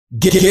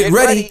Get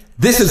ready.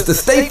 This is the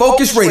Stay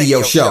Focused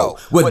Radio Show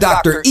with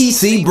Dr.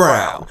 E.C.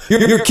 Brown,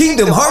 your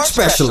Kingdom Heart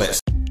Specialist.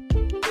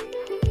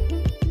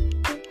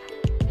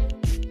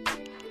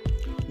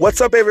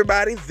 What's up,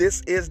 everybody?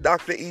 This is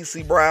Dr.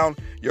 E.C. Brown,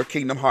 your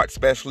Kingdom Heart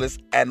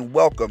Specialist, and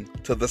welcome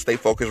to the Stay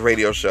Focused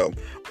Radio Show.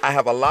 I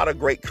have a lot of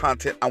great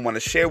content I want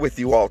to share with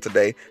you all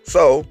today.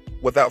 So,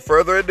 without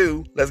further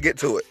ado, let's get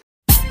to it.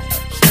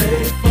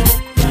 Stay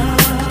focused.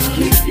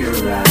 Keep your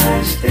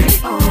eyes stay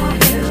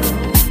on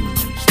Him.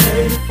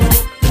 Stay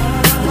focused.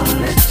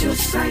 Don't let your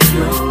sight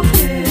go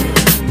dim.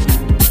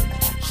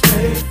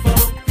 Stay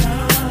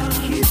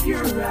focused. Keep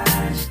your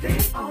eyes stay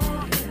on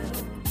Him.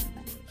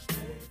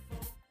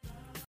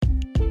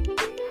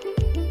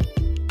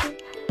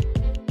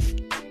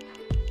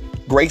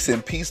 Grace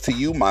and peace to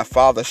you, my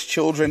Father's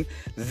children.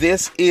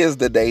 This is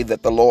the day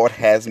that the Lord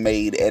has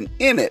made, and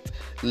in it,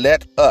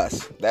 let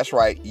us, that's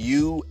right,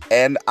 you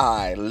and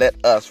I, let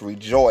us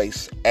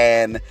rejoice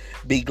and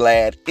be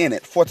glad in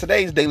it. For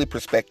today's daily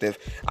perspective,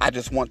 I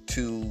just want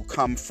to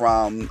come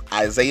from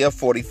Isaiah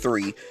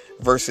 43,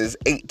 verses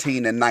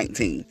 18 and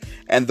 19.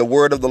 And the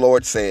word of the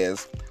Lord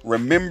says,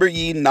 "Remember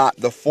ye not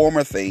the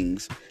former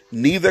things,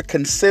 neither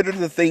consider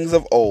the things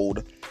of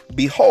old.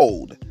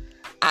 Behold,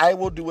 I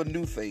will do a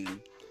new thing.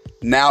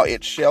 Now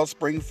it shall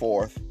spring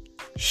forth.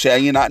 Shall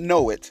ye not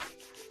know it?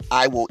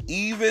 I will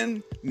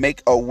even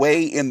make a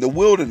way in the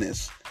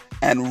wilderness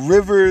and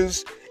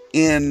rivers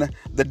in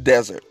the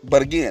desert."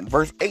 But again,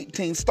 verse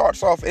 18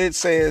 starts off and it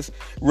says,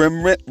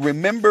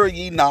 "Remember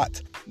ye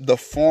not the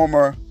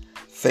former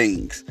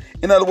things."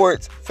 In other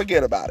words,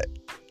 forget about it.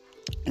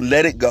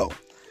 Let it go.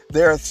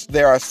 There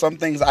are some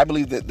things, I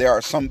believe that there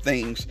are some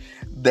things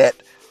that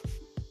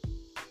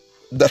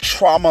the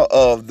trauma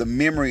of the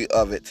memory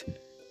of it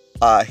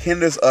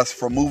hinders us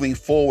from moving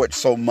forward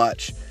so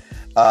much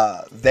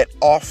that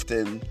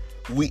often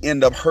we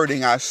end up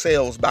hurting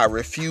ourselves by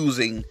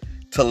refusing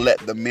to let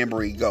the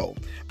memory go,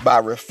 by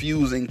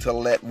refusing to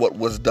let what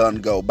was done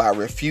go, by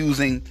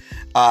refusing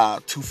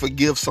to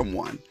forgive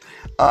someone.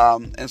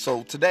 And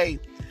so today,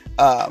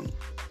 I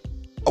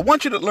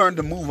want you to learn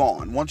to move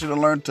on. I want you to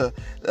learn to,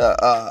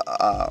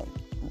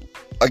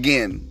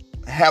 again,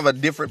 have a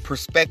different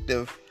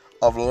perspective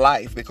of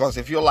life, because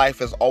if your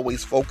life is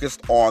always focused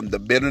on the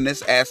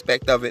bitterness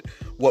aspect of it,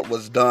 what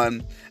was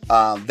done,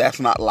 that's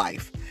not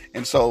life.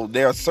 And so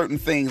there are certain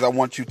things I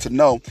want you to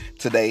know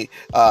today,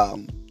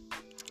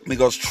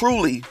 because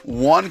truly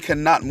one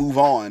cannot move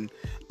on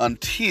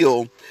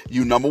until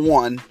you, number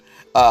one,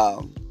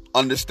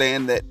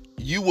 understand that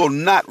you will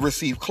not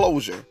receive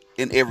closure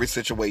in every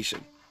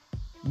situation,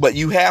 but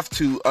you have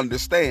to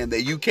understand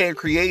that you can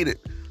create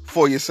it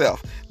for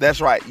yourself.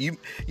 That's right.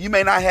 You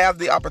may not have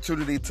the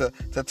opportunity to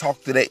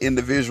talk to that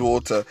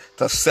individual, to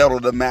settle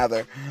the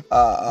matter,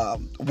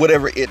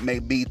 whatever it may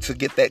be, to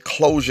get that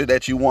closure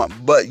that you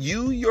want. But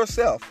you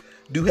yourself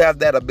do have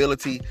that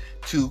ability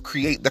to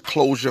create the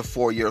closure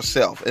for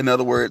yourself. In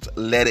other words,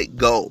 let it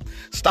go.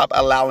 Stop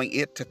allowing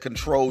it to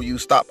control you.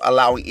 Stop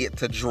allowing it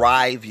to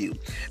drive you.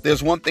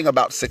 There's one thing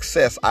about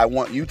success I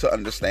want you to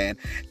understand,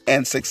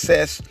 and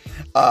success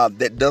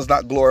that does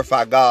not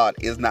glorify God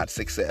is not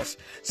success.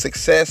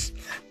 Success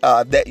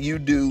that you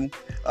do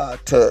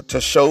to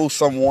show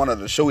someone or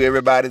to show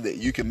everybody that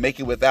you can make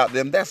it without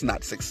them, that's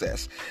not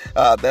success.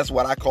 That's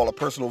what I call a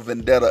personal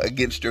vendetta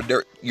against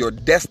your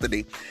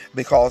destiny,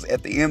 because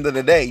at the end of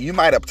the day, you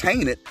might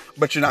obtain it,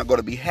 but you're not going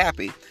to be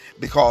happy,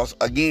 because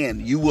again,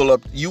 you will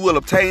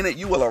obtain it,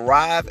 you will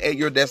arrive at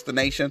your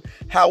destination.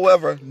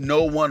 However,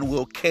 no one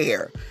will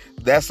care.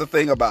 That's the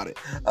thing about it.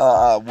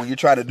 When you're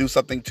trying to do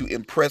something to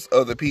impress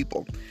other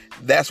people,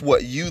 that's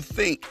what you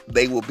think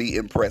they will be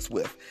impressed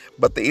with.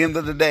 But at the end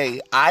of the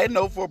day, I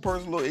know for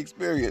personal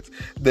experience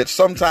that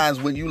sometimes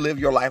when you live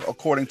your life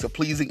according to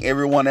pleasing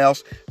everyone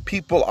else,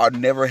 people are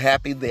never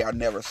happy. They are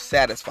never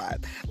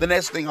satisfied. The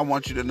next thing I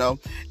want you to know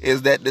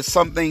is that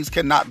some things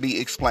cannot be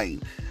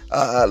explained.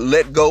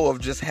 Let go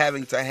of just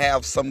having to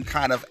have some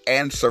kind of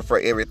answer for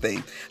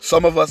everything.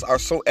 Some of us are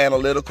so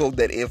analytical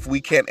that if we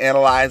can't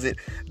analyze it,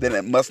 then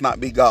it must not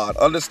be God.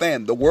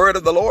 Understand, the word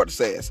of the Lord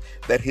says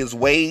that His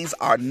ways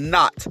are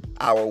not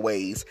our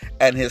ways,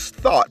 and His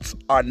thoughts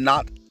are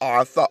not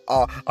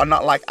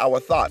like our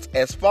thoughts.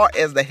 As far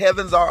as the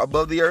heavens are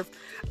above the earth,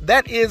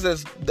 that's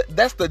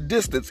the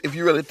distance, if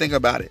you really think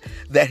about it,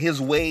 that His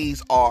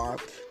ways are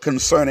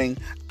concerning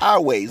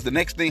our ways. The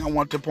next thing I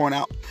want to point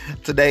out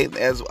today,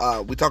 as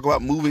we talk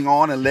about moving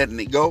on and letting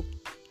it go,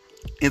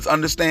 is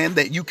understand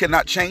that you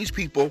cannot change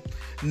people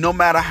no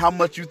matter how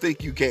much you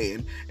think you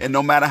can, and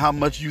no matter how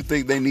much you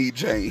think they need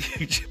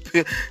change.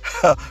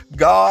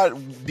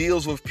 God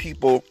deals with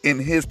people in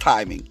His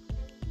timing.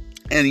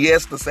 And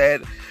yes, the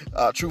sad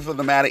truth of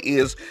the matter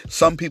is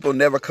some people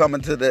never come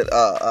into that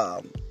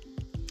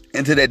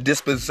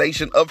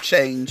dispensation of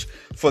change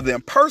for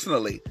them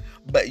personally.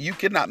 But you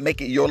cannot make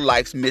it your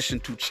life's mission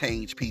to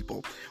change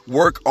people.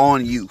 Work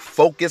on you.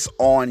 Focus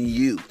on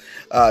you.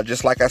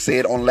 Just like I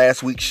said on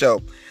last week's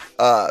show,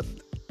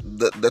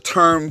 the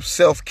term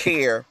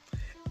self-care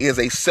is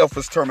a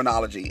selfish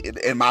terminology,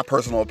 in my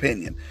personal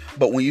opinion.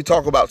 But when you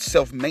talk about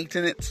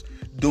self-maintenance,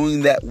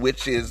 doing that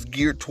which is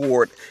geared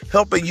toward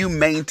helping you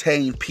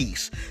maintain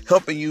peace,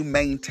 helping you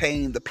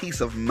maintain the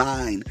peace of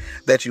mind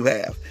that you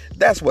have.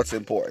 That's what's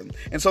important.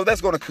 And so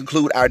that's going to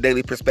conclude our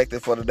daily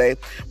perspective for today.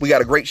 We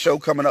got a great show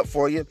coming up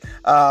for you,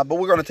 but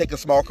we're going to take a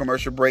small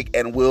commercial break,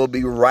 and we'll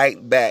be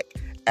right back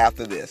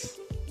after this.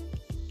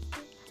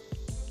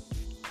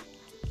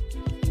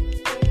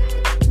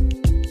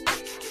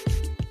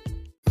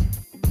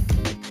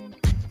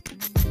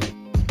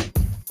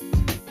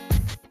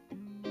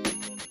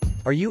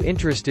 Are you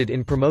interested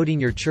in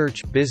promoting your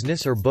church,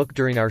 business, or book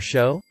during our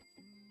show?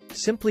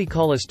 Simply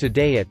call us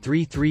today at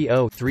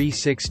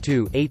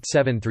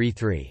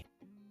 330-362-8733.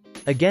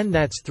 Again,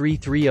 that's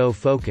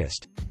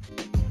 330-FOCUSED.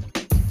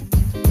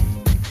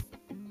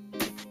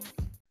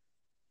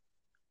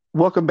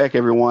 Welcome back,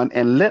 everyone,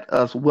 and let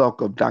us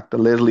welcome Dr.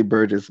 Leslie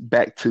Burgess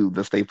back to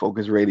the Stay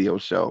Focused Radio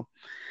Show.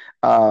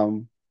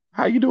 How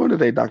are you doing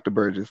today, Dr.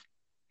 Burgess?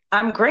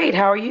 I'm great.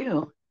 How are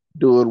you?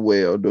 Doing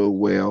well, doing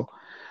well.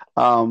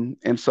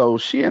 And so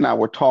she and I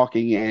were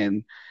talking,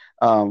 and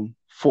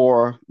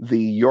for the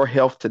Your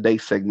Health Today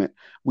segment,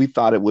 we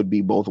thought it would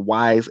be both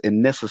wise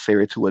and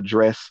necessary to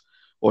address,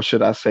 or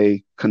should I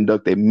say,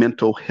 conduct a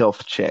mental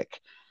health check.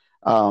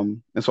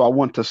 And so I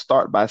want to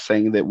start by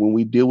saying that when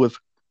we deal with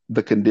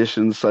the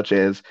conditions such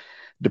as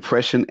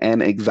depression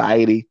and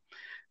anxiety,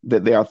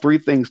 that there are three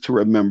things to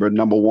remember.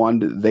 Number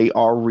one, they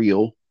are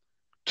real.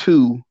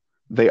 Two,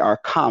 they are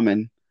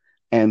common.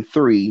 And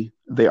three,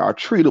 they are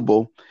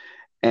treatable.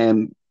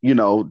 And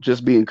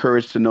just be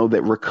encouraged to know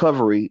that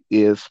recovery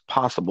is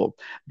possible.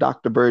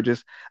 Dr.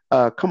 Burgess,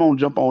 come on,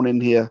 jump on in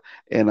here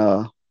and,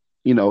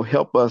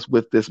 help us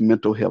with this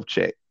mental health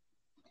check.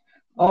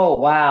 Oh,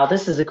 wow.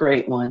 This is a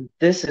great one.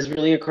 This is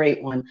really a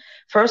great one.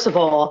 First of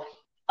all,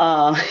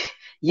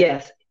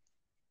 yes,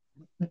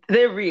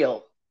 they're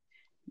real.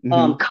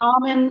 Mm-hmm.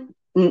 Common,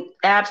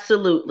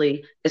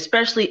 absolutely,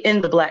 especially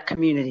in the Black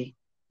community.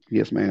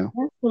 Yes, ma'am.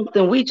 That's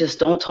something we just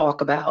don't talk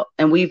about,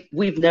 and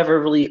we've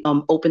never really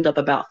opened up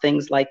about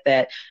things like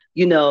that.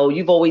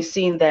 You've always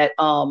seen that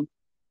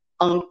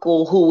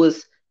uncle who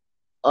was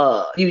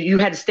you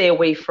had to stay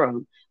away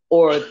from,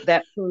 or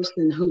that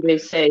person who they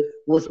say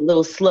was a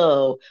little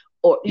slow,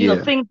 or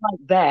things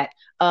like that.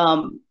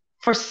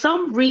 For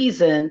some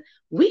reason,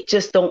 we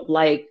just don't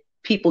like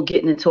people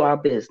getting into our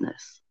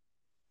business.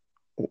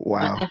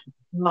 Wow.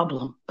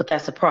 But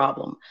that's a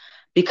problem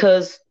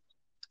because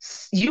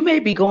you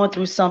may be going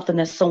through something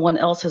that someone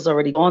else has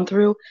already gone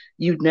through.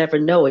 You'd never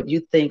know it.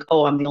 You think,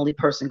 oh, I'm the only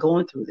person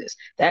going through this.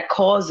 That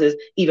causes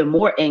even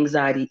more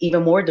anxiety,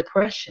 even more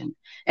depression.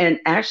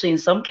 And actually, in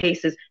some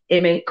cases,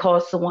 it may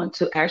cause someone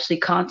to actually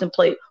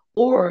contemplate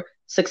or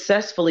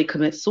successfully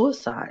commit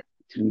suicide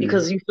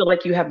because you feel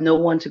like you have no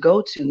one to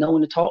go to, no one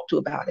to talk to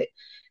about it.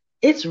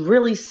 It's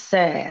really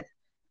sad,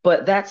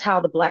 but that's how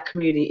the Black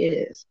community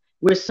is.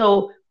 We're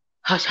so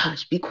hush,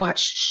 hush, be quiet,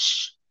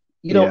 shh.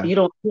 You don't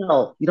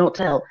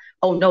tell.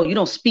 Oh no, you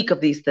don't speak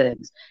of these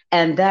things.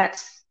 And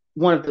that's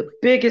one of the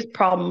biggest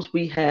problems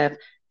we have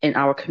in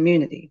our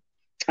community.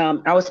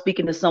 I was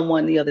speaking to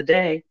someone the other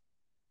day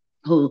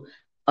who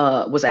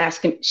was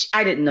asking,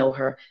 I didn't know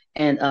her.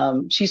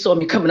 And she saw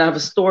me coming out of a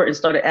store and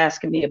started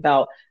asking me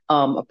about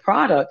a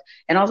product.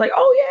 And I was like,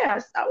 oh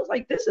yes. I was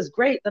like, this is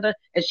great. And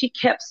she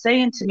kept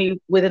saying to me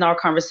within our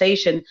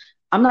conversation,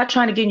 I'm not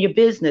trying to get in your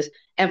business.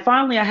 And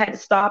finally I had to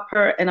stop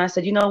her. And I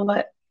said, you know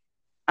what?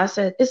 I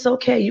said, it's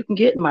okay. You can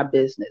get in my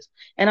business.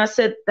 And I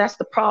said, that's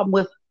the problem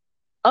with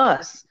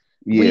us.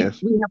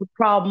 Yes. We have a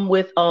problem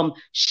with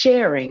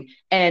sharing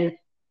and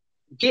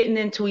getting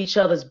into each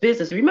other's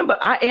business. Remember,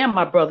 I am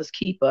my brother's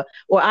keeper,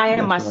 or I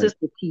am my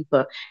sister's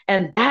keeper.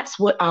 And that's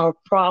what our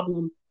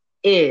problem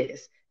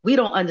is. We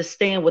don't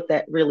understand what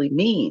that really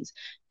means.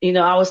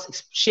 I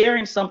was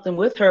sharing something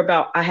with her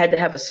about I had to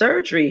have a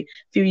surgery a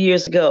few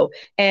years ago.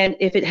 And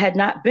if it had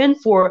not been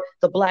for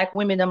the Black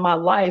women in my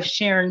life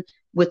sharing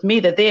with me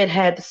that they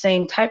had the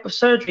same type of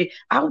surgery,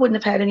 I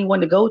wouldn't have had anyone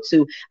to go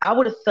to. I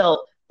would have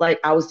felt like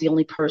I was the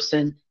only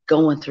person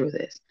going through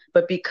this.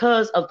 But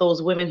because of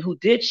those women who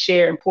did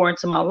share and pour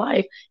into my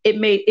life, it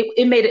made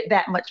it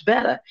that much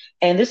better.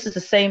 And this is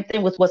the same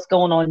thing with what's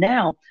going on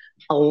now.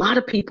 A lot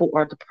of people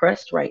are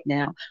depressed right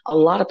now. A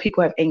lot of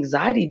people have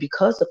anxiety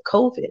because of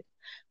COVID.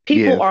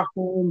 People are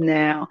home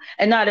now,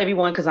 and not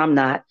everyone, because I'm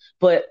not,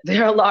 but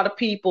there are a lot of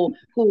people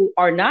who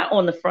are not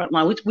on the front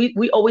line.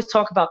 We always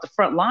talk about the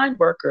front line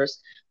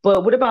workers,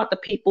 but what about the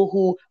people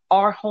who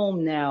are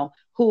home now,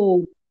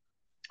 who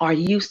are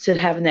used to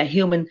having that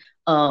human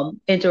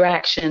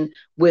interaction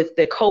with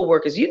their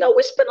coworkers? We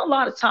spend a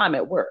lot of time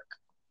at work.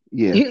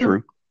 Yeah,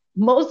 true.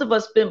 Most of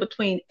us spend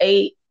between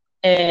 8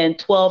 and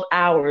 12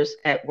 hours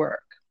at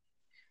work.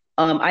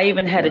 I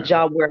even had a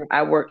job where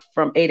I worked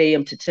from 8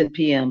 a.m. to 10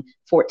 p.m.,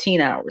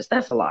 14 hours.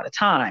 That's a lot of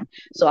time.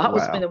 So I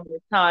was spending more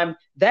time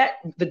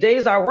the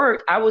days I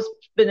worked, I was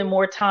spending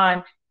more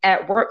time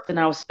at work than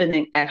I was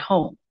spending at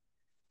home.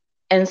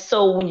 And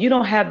so when you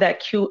don't have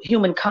that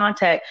human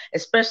contact,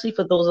 especially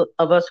for those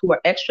of us who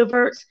are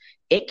extroverts,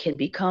 it can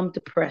become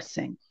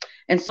depressing.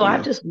 And so I've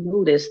Yeah. just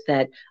noticed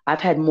that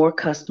I've had more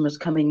customers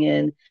coming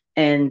in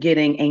and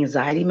getting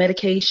anxiety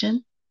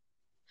medication,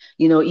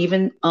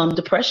 even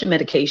depression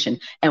medication.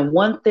 And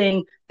one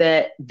thing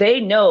that they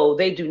know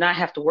they do not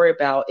have to worry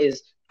about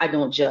is I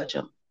don't judge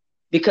them.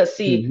 Because,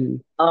 see, Hmm.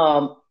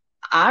 um,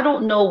 I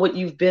don't know what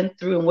you've been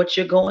through and what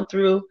you're going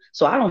through,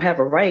 so I don't have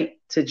a right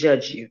to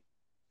judge you.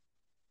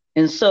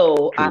 And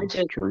so True.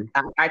 True.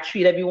 I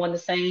treat everyone the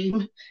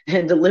same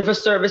and deliver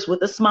service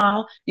with a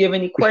smile. You have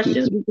any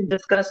questions, we can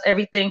discuss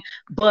everything.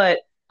 But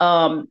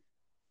um,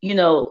 you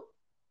know,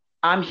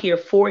 I'm here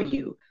for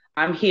you.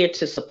 I'm here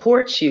to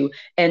support you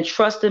and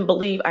trust and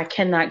believe. I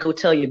cannot go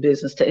tell your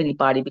business to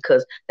anybody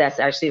because that's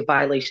actually a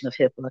violation of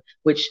HIPAA,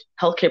 which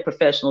healthcare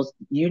professionals,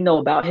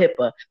 about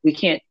HIPAA. We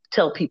can't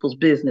tell people's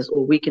business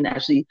or we can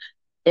actually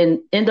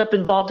end up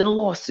involved in a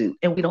lawsuit,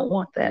 and we don't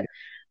want that.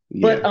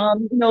 But Yeah.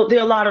 there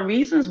are a lot of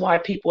reasons why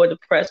people are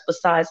depressed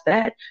besides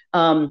that.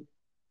 Um,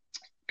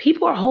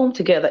 People are home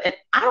together, and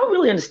I don't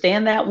really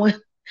understand that one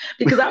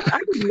because I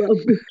really love,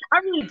 I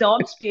really don't.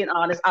 I'm just being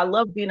honest. I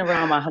love being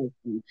around my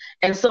husband,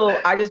 and so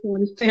I just don't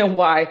understand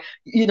why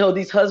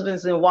these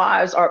husbands and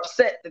wives are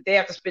upset that they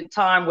have to spend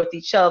time with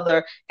each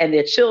other and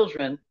their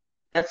children.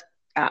 That's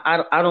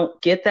I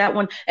don't get that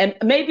one, and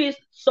maybe it's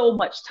so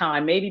much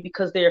time, maybe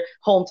because they're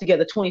home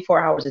together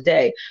 24 hours a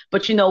day.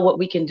 But you know what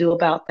we can do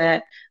about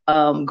that?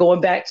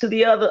 Going back to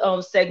the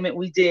other segment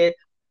we did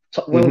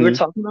when we were Hmm.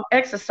 talking about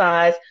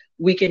exercise,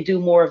 we can do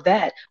more of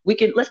that.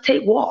 Let's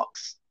take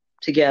walks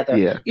together.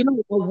 Yeah.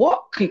 A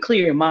walk can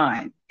clear your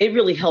mind. It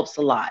really helps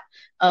a lot.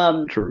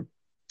 Um, True.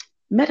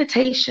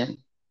 Meditation.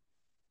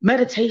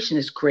 Meditation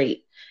is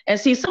great. And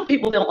see, some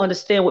people don't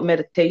understand what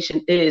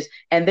meditation is,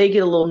 and they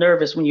get a little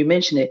nervous when you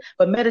mention it.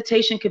 But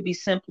meditation could be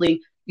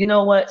simply,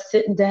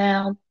 sitting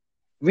down,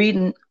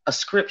 reading a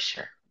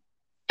scripture,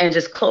 and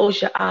just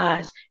close your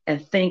eyes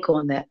and think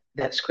on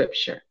that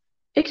scripture.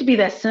 It could be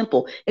that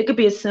simple. It could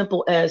be as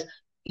simple as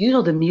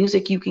the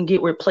music you can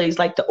get where it plays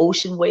like the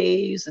ocean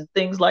waves and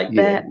things like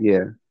Yeah. that.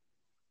 Yeah.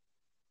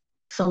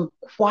 Some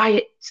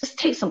quiet, just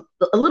take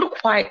a little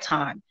quiet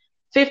time,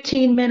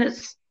 15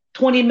 minutes,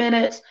 20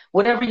 minutes,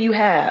 whatever you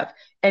have,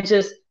 and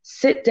just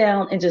sit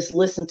down and just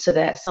listen to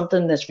that,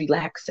 something that's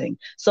relaxing,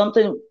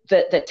 something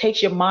that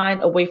takes your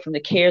mind away from the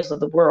cares of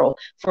the world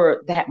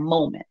for that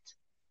moment.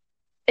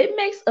 It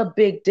makes a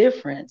big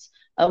difference.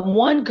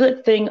 One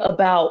good thing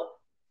about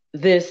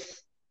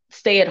this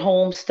stay at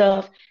home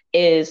stuff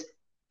is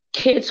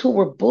kids who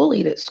were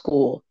bullied at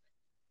school.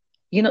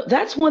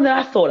 That's one that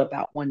I thought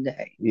about one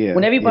day Yeah.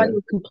 when everybody Yeah.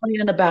 was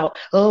complaining about,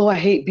 oh, I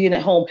hate being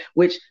at home,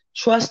 which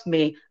trust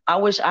me, I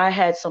wish I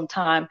had some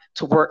time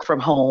to work from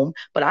home,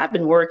 but I've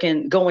been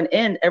working going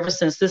in ever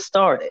since this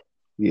started.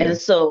 Yeah.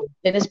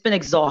 And it's been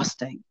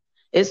exhausting.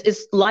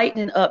 It's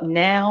lightening up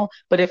now,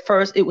 but at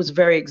first it was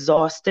very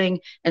exhausting.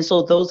 And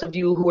so those of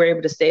you who are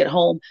able to stay at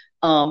home,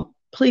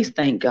 please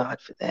thank God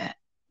for that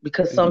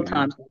because Amen.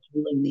 sometimes that's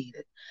really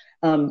needed.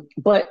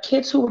 But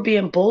kids who are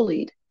being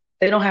bullied,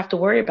 they don't have to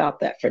worry about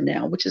that for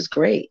now, which is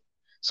great.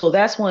 So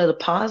that's one of the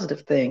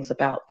positive things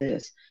about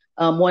this.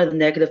 One of the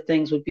negative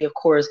things would be, of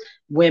course,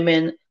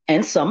 women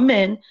and some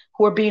men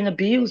who are being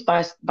abused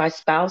by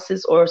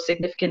spouses or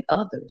significant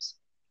others.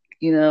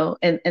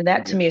 And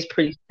that to Yeah. me is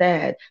pretty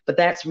sad, but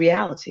that's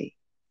reality.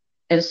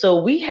 And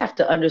so we have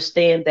to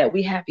understand that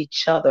we have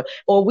each other,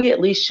 or we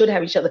at least should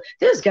have each other.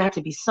 There's got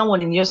to be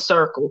someone in your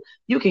circle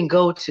you can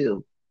go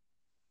to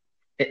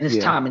at this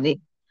Yeah. time of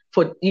need.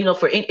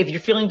 If you're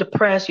feeling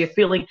depressed, you're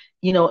feeling,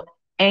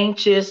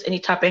 anxious, any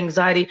type of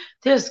anxiety,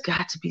 there's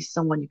got to be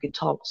someone you can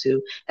talk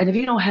to. And if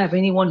you don't have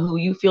anyone who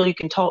you feel you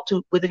can talk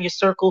to within your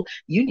circle,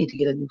 you need to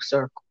get a new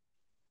circle.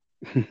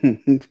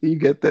 You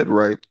get that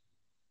right.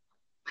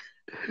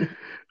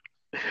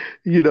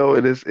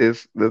 And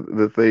it's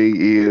the thing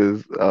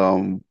is,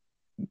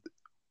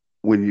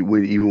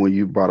 when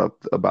you brought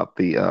up about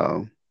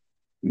the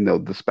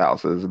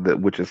spouses,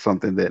 that which is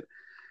something that,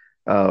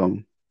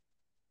 um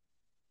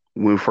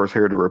when we first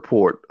heard the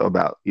report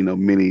about,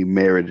 many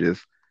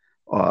marriages,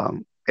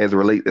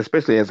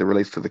 especially as it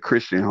relates to the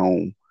Christian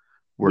home,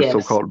 were Yes.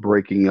 so-called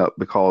breaking up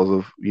because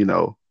of,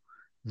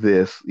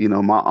 this.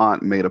 My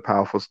aunt made a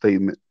powerful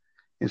statement,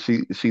 and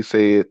she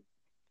said,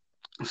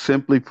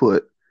 simply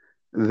put,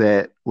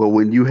 that, well,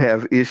 when you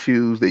have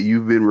issues that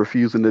you've been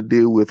refusing to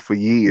deal with for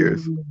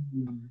years,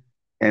 Mm.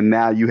 and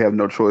now you have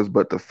no choice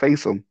but to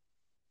face them,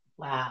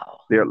 Wow.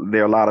 there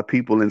are a lot of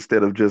people,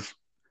 instead of just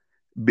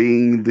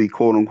being the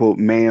quote unquote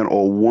man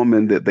or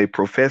woman that they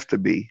profess to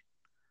be,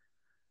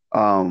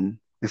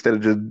 instead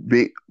of just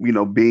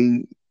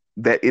being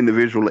that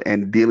individual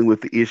and dealing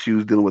with the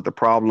issues, dealing with the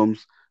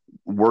problems,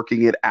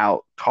 working it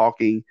out,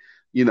 talking,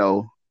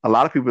 a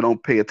lot of people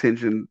don't pay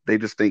attention. They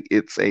just think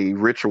it's a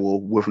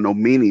ritual with no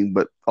meaning,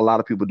 but a lot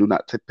of people do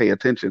not pay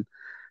attention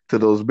to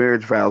those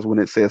marriage vows when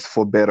it says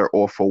for better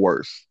or for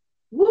worse.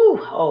 Woo.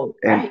 Oh,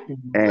 And right.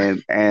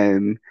 and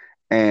and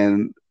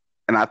and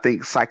and I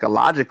think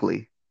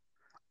psychologically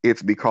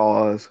it's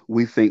because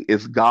we think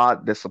it's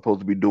God that's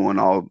supposed to be doing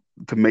all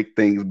to make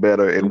things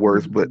better and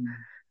worse. But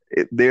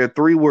Mm. there are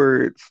three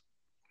words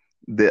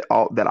that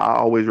I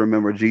always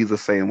remember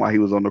Jesus saying while he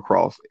was on the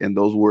cross, and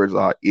those words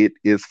are, "It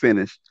is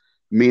finished,"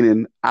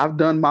 meaning I've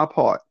done my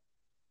part.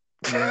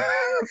 Mm.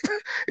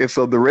 And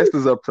so the rest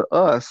is up to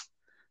us.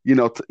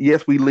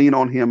 Yes, we lean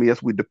on him.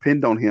 Yes, we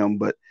depend on him.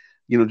 But,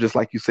 just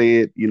like you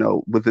said,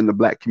 within the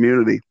Black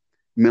community,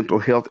 mental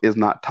health is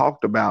not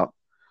talked about.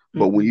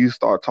 But when you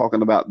start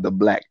talking about the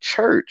Black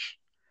church,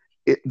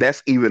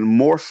 that's even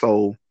more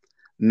so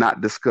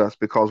not discussed,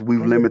 because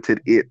we've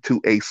limited it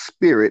to a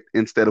spirit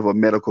instead of a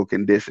medical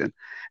condition.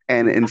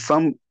 And in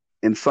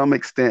some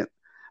extent,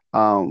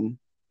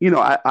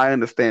 I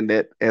understand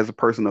that as a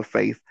person of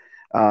faith,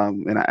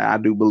 and I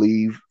do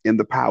believe in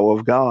the power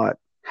of God.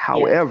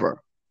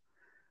 However,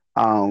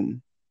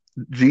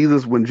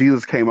 when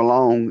Jesus came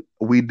along,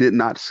 we did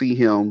not see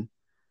him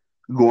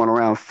going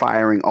around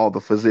firing all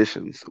the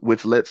physicians,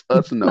 which lets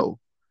us know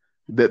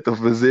that the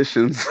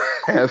physicians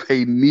have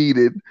a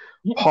needed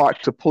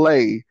part to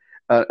play,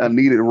 a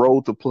needed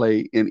role to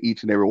play in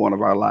each and every one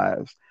of our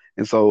lives.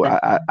 And so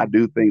I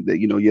do think that,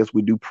 yes,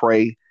 we do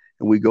pray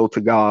and we go to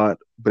God,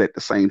 but at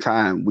the same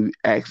time, we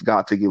ask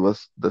God to give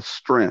us the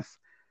strength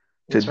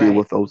to deal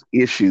with those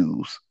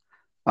issues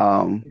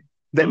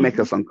that make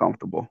us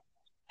uncomfortable.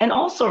 And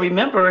also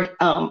remember,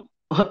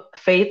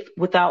 faith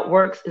without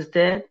works is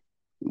dead.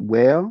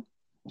 Well,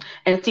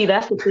 and see,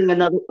 that's the thing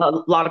a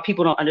lot of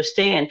people don't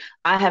understand.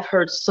 I have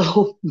heard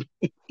so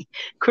many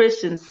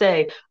Christians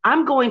say,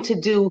 I'm going to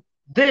do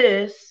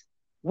this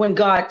when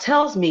God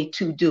tells me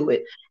to do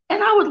it.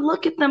 And I would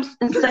look at them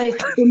and say,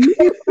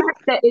 the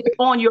fact that it's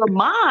on your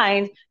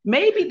mind,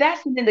 maybe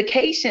that's an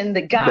indication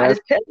that God is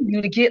telling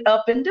you to get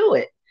up and do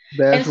it.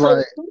 That's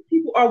right. Some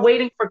people are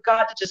waiting for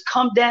God to just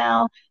come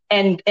down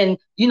and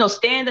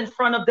stand in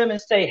front of them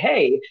and say,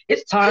 hey,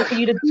 it's time for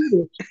you to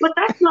do this. But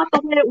that's not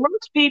the way it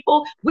works,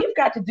 people. We've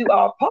got to do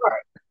our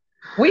part.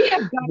 We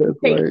have got to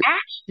take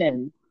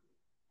action.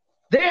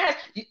 There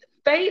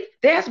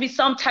has to be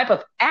some type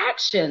of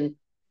action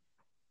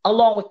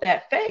along with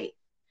that faith.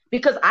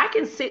 Because I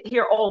can sit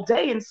here all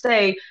day and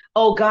say,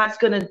 oh, God's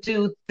going to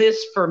do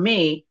this for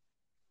me.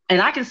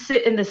 And I can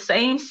sit in the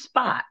same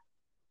spot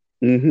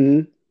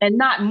and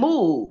not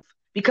move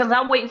because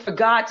I'm waiting for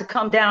God to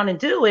come down and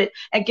do it.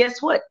 And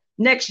guess what?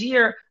 Next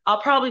year,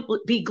 I'll probably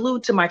be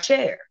glued to my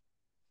chair.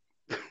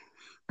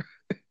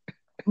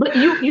 But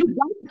you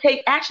got to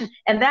take action.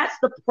 And that's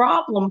the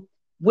problem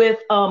with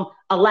a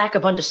lack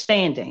of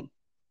understanding.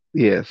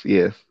 Yes.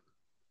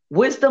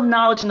 Wisdom,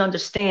 knowledge, and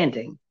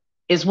understanding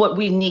is what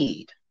we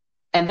need.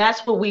 And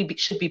that's what we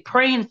should be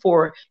praying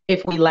for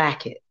if we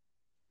lack it.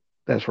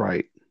 That's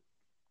right.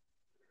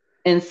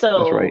 And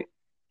so, that's right.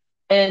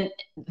 And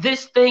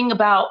this thing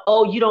about,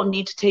 oh, you don't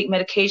need to take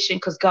medication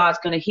because God's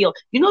going to heal.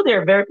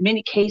 There are very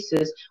many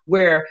cases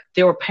where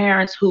there were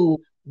parents who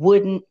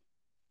wouldn't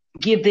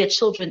give their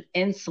children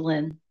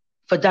insulin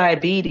for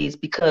diabetes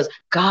because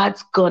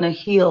God's going to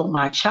heal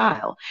my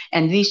child.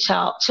 And these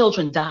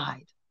children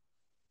died.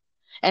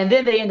 And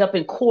then they end up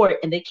in court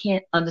and they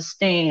can't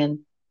understand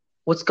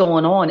what's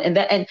going on. And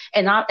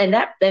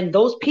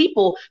those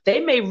people,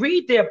 they may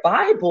read their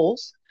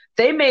Bibles,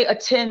 they may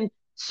attend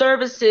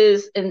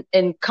services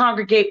and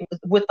congregate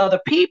with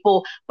other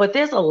people, but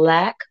there's a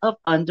lack of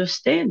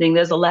understanding.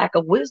 There's a lack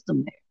of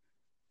wisdom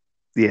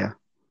there. Yeah.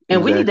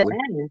 And we need to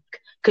ask,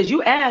 because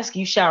you ask,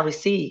 you shall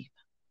receive.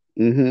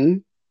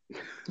 And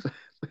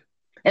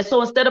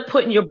so instead of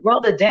putting your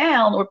brother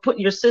down or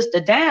putting your sister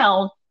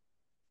down,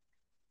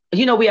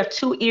 we have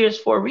two ears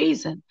for a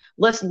reason.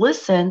 Let's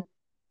listen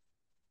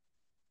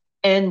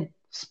and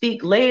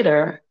speak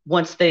later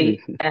once they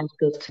ask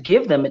us to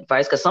give them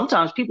advice, because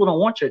sometimes people don't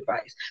want your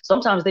advice.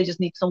 Sometimes they just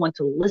need someone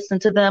to listen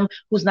to them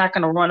who's not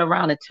going to run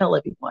around and tell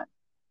everyone.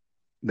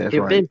 That's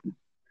right. Business.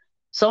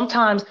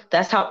 Sometimes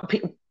that's how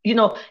people,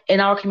 in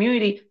our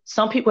community,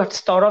 some people have to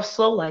start off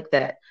slow like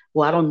that.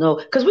 Well, I don't know,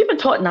 because we've been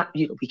taught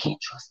we can't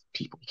trust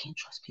people. We can't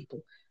trust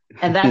people.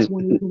 And that's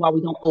one reason why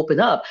we don't open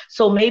up.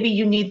 So maybe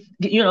you need,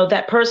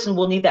 that person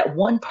will need that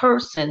one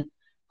person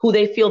who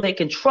they feel they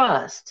can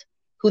trust,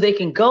 who they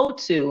can go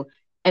to,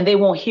 and they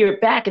won't hear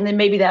it back. And then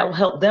maybe that will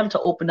help them to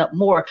open up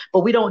more. But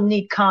we don't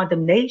need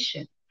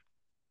condemnation.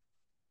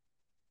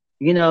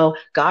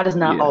 God is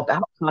not all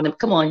about condemnation.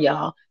 Come on,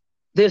 y'all.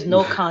 There's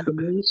no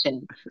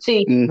condemnation.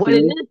 See, what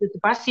it is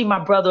if I see my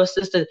brother or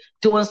sister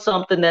doing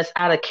something that's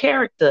out of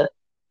character,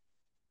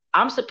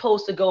 I'm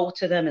supposed to go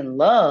to them in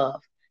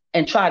love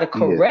and try to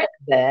correct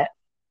that,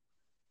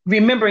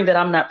 remembering that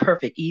I'm not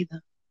perfect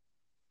either.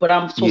 But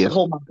I'm supposed to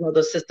hold my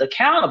brother or sister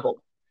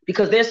accountable,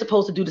 because they're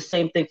supposed to do the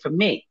same thing for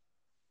me.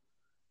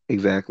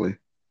 Exactly.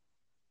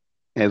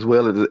 As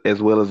well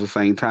as the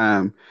same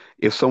time,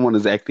 if someone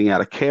is acting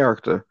out of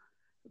character,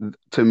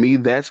 to me,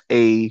 that's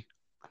one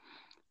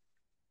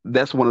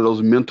of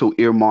those mental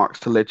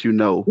earmarks to let you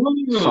know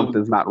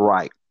something's not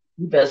right.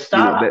 You better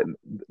stop.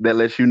 That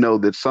lets you know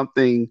that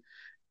something,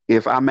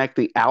 if I'm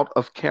acting out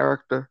of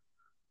character,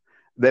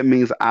 that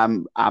means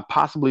I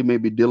possibly may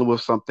be dealing with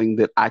something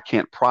that I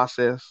can't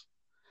process.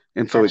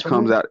 And so it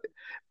comes out.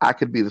 I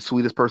could be the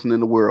sweetest person in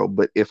the world,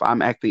 but if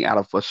I'm acting out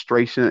of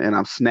frustration and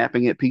I'm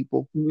snapping at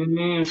people,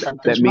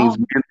 that means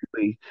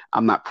mentally,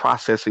 I'm not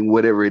processing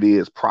whatever it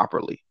is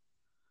properly.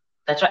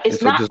 That's right. And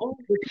It's so not just, always,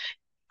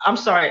 I'm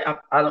sorry,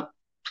 I don't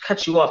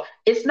cut you off.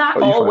 It's not oh,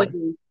 you're always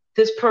fine.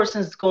 this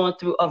person's going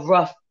through a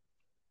rough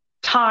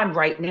time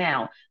right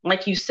now.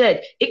 Like you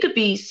said, it could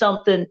be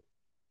something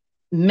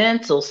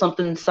mental,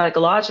 something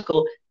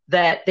psychological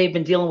that they've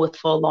been dealing with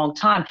for a long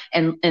time.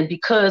 And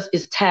because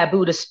it's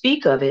taboo to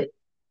speak of it,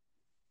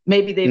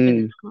 maybe they've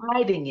been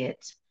hiding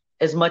it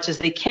as much as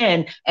they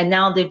can. And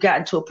now they've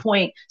gotten to a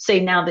point, say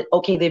now that,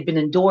 okay, they've been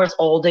indoors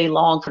all day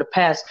long for the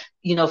past,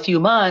 few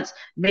months.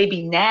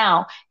 Maybe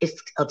now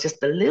it's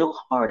just a little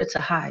harder to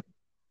hide.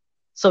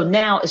 So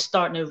now it's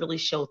starting to really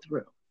show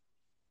through.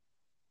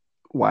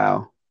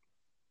 Wow.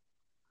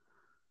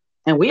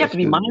 And we have That's to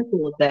be good.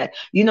 mindful of that.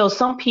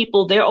 Some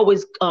people, they're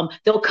always,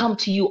 they'll come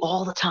to you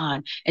all the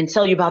time and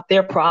tell you about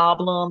their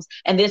problems.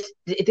 And they're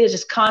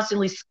just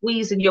constantly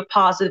squeezing your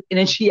positive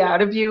energy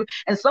out of you.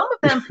 And some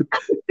of them,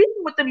 after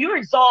speaking with them, you're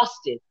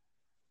exhausted.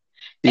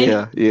 And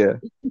Yeah, yeah.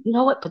 you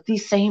know what? But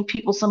these same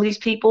people, some of these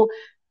people,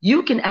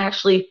 you can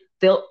actually,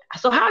 so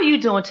how are you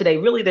doing today?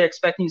 Really, they're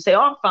expecting you to say,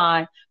 oh, I'm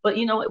fine. But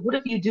you know what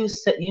if you do,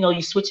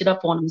 you switch it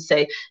up on them and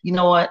say, you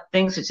know what,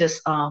 things are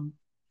just,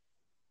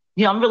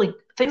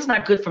 things are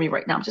not good for me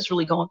right now. I'm just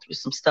really going through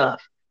some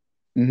stuff.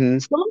 Mm-hmm.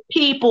 Some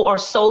people are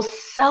so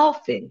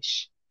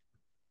selfish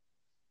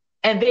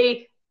and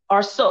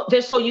they're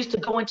so used to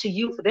going to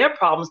you for their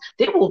problems.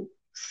 They will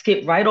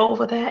skip right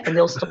over that and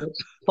they'll start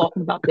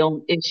talking about their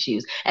own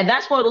issues. And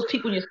that's one of those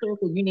people in your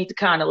circle you need to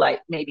kind of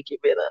like maybe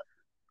get rid of.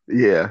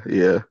 Yeah,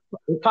 yeah.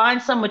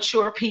 Find some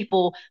mature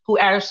people who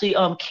actually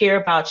care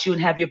about you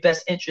and have your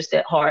best interest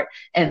at heart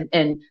and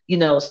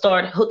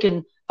start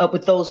hooking up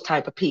with those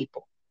type of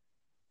people.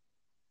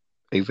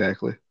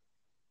 Exactly.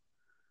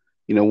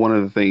 One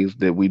of the things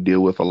that we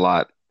deal with a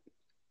lot,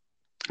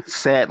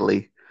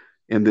 sadly,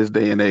 in this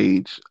day and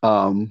age,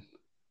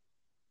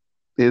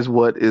 is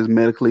what is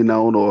medically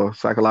known or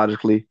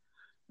psychologically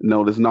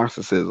known as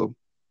narcissism.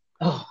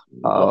 Oh,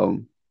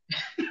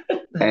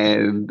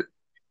 and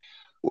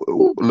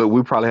look,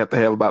 we probably have to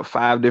have about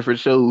 5 different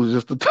shows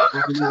just to talk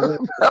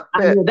about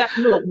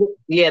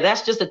that.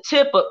 That's just a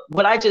tip. But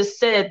what I just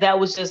said, that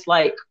was just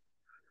like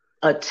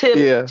a tip,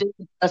 just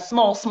a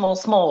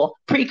small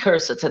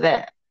precursor to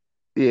that.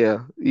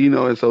 Yeah,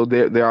 and so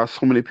there are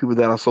so many people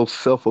that are so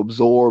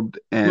self-absorbed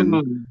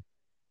and,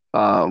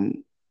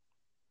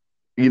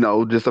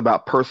 just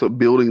about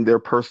building their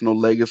personal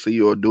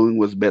legacy or doing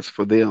what's best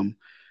for them.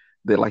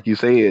 That, like you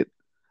said,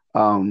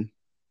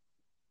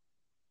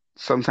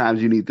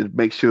 sometimes you need to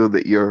make sure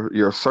that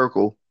your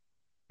circle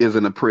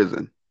isn't a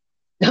prison.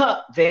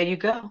 There you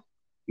go.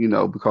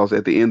 Because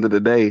at the end of the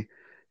day,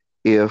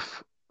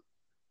 if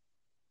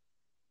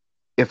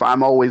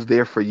I'm always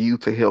there for you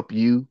to help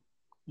you,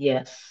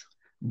 yes,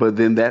 but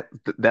then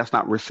that's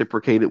not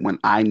reciprocated when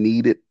I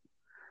need it,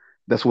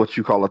 that's what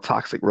you call a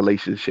toxic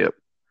relationship.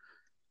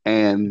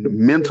 And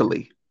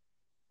mentally,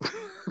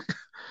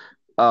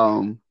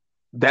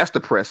 that's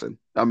depressing.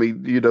 I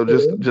mean,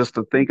 just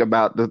to think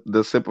about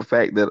the simple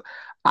fact that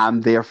I'm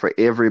there for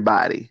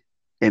everybody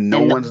and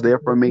no one's there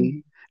for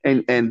me.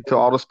 And to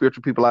all the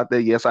spiritual people out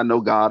there, yes, I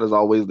know God is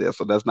always there,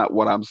 so that's not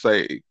what I'm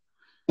saying.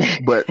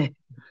 But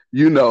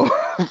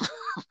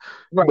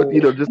right. But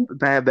just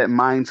to have that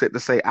mindset to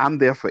say I'm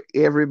there for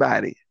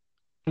everybody.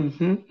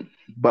 Mm-hmm.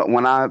 But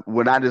when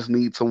I just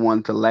need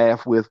someone to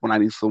laugh with, when I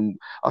need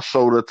a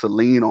shoulder to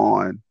lean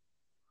on,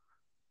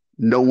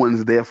 no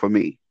one's there for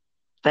me.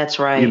 That's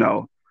right. And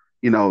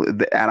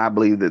I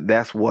believe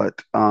that's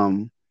what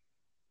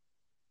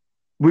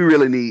we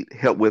really need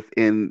help with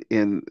in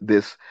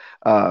this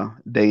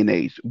day and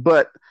age.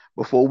 But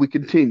before we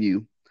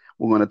continue,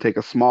 we're going to take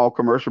a small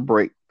commercial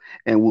break,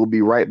 and we'll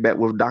be right back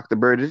with Dr.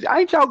 Burgess.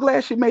 Ain't y'all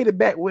glad she made it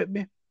back with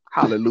me?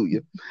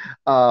 Hallelujah.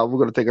 We're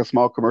going to take a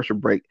small commercial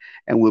break,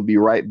 and we'll be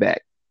right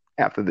back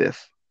after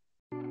this.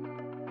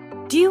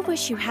 Do you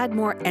wish you had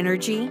more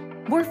energy,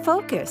 more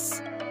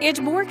focus,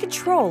 and more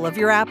control of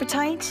your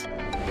appetite?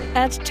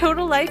 At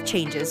Total Life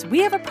Changes, we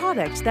have a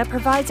product that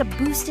provides a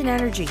boost in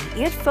energy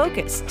and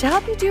focus to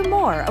help you do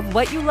more of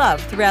what you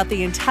love throughout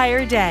the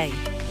entire day.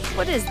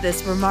 What is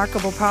this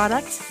remarkable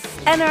product?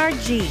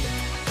 NRG.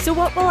 So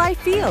what will I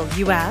feel,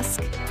 you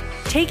ask?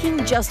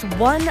 Taking just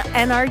one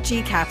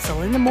NRG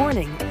capsule in the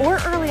morning or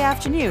early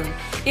afternoon,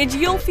 and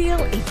you'll feel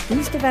a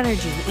boost of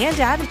energy and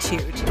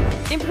attitude,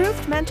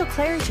 improved mental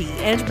clarity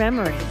and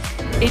memory,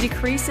 a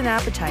decrease in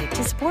appetite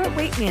to support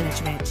weight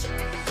management.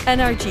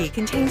 NRG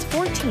contains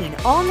 14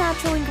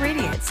 all-natural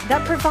ingredients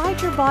that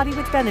provide your body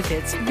with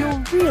benefits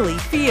you'll really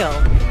feel.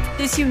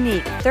 This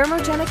unique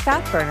thermogenic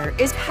fat burner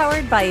is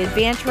powered by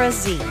Advantra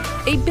Z,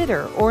 a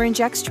bitter orange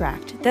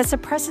extract that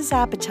suppresses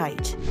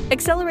appetite,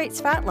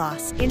 accelerates fat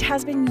loss, and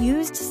has been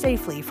used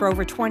safely for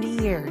over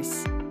 20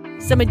 years.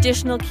 Some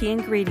additional key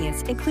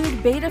ingredients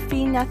include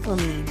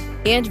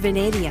beta-phenethylamine and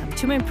vanadium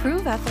to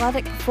improve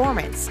athletic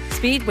performance,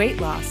 speed weight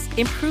loss,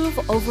 improve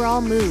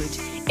overall mood,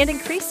 and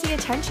increase the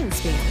attention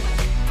span.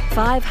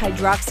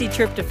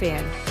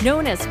 5-hydroxytryptophan,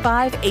 known as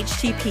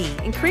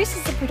 5-HTP,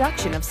 increases the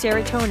production of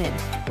serotonin,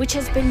 which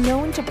has been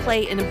known to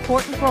play an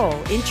important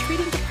role in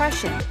treating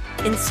depression,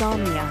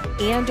 insomnia,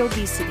 and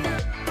obesity.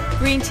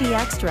 Green tea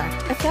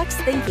extract affects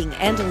thinking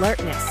and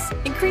alertness,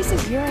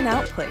 increases urine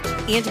output,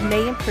 and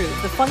may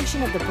improve the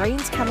function of the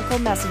brain's chemical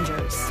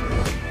messengers.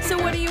 So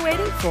what are you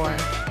waiting for?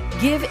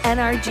 Give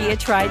NRG a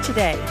try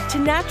today to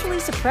naturally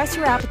suppress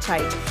your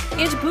appetite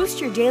and boost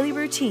your daily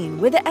routine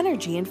with the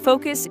energy and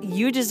focus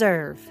you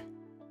deserve.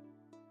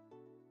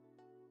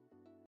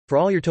 For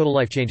all your total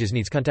life changes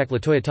needs, contact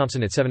Latoya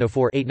Thompson at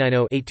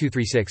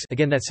 704-890-8236.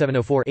 Again, that's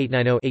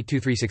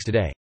 704-890-8236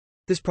 today.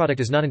 This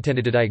product is not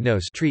intended to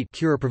diagnose, treat,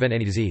 cure, or prevent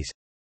any disease.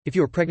 If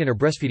you are pregnant or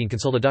breastfeeding,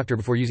 consult a doctor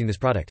before using this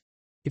product.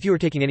 If you are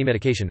taking any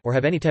medication or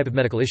have any type of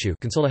medical issue,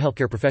 consult a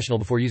healthcare professional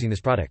before using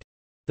this product.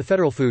 The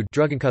Federal Food,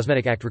 Drug, and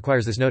Cosmetic Act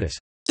requires this notice.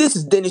 This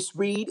is Dennis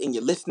Reed, and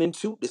you're listening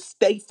to the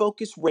Stay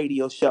Focused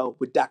Radio Show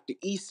with Dr.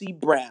 E.C.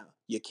 Brown,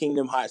 your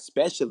Kingdom Heart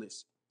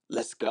specialist.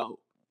 Let's go.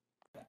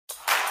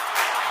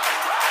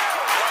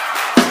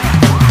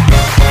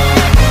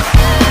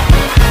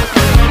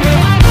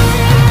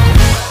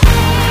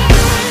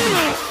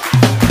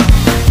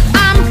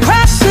 I'm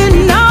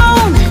pressing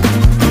on.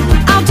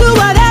 I'll do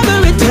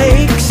whatever it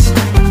takes.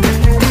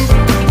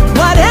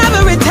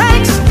 Whatever it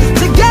takes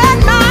to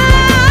get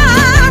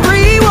my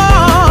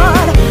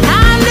reward.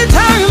 I'm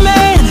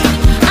determined.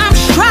 I'm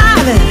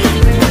striving.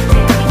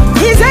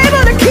 He's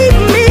able to keep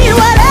me,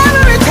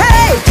 whatever it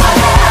takes.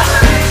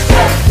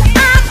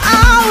 I'm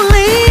all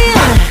in.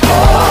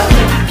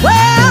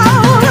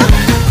 Well,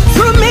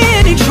 through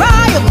many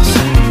trials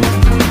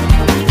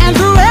and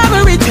through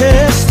every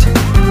test,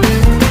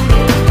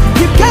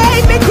 you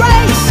gave me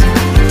grace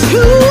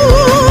to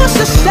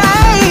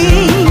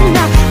sustain.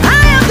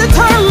 I am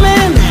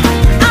determined,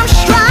 I'm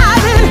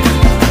striving,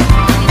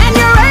 and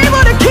you're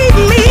able to keep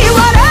me,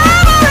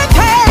 whatever it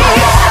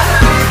takes.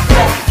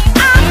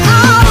 I'm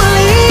all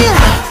in.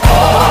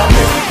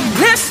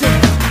 Listen,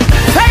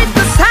 faith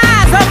the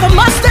size of a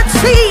mustard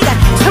seed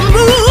to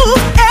move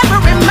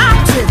every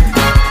mountain.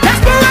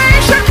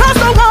 Desperation caused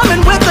the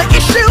woman with the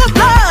issue of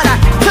blood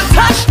to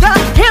touch the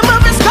hem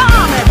of his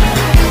garment.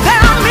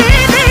 There are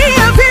many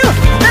of you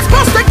that's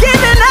supposed to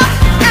give it up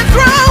and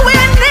throw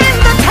it in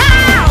the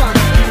towel.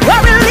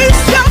 Well,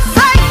 release your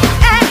faith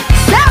and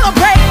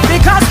celebrate,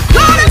 because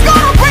God is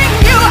gonna bring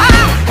you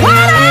out,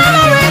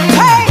 whatever it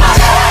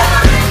takes.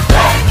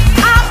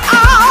 I'm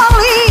all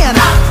in.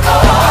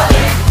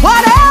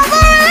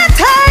 Whatever it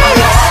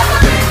takes.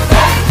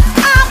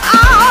 I'm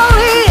all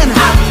in.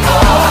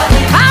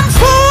 I'm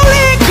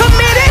fully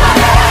committed.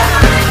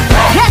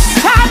 Yes,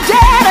 I'm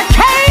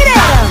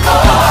dedicated.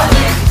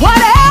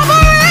 Whatever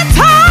it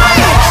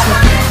takes.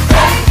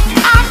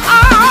 I'm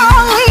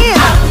all in.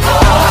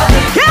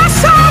 Yes,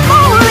 I'm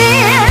all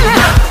in.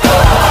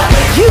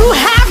 You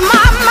have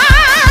my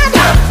mind.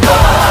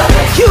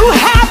 You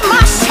have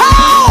my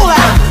soul.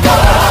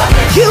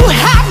 You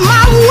have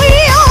my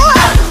will.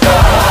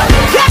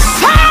 Yes,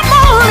 I'm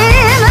all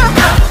in.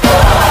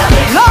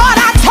 Lord,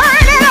 I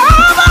turn it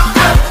over.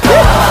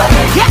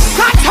 Yes,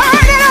 I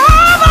turn it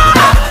over.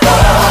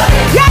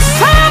 Yes,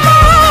 I'm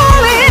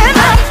all in.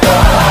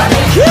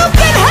 You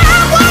can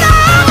have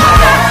whatever.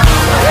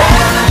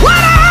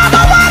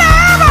 Whatever,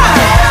 whatever.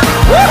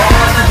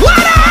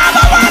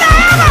 Whatever,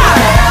 whatever.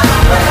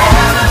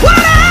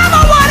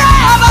 Whatever,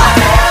 whatever.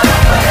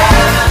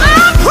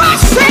 I'm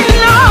pressing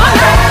on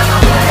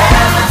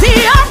the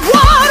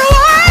upward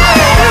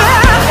way.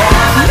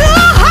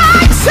 New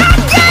heights I'm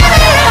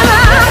gaining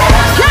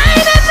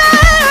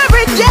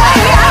every day.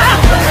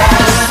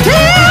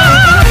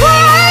 Still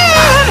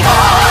praying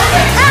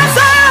as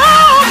I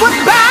homeward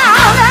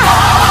bound.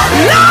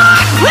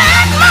 Lord,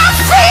 plant my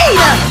feet.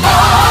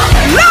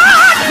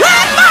 Lord,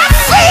 plant my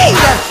feet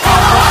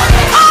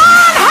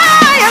on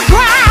higher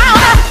ground.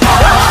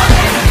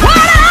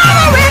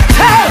 Whatever it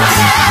takes,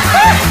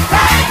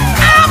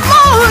 I'm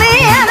all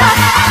in.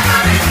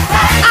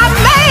 I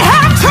may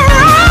have to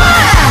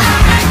run,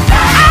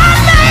 I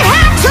may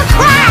have to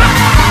cry.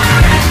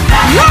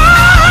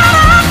 Lord,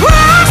 I'm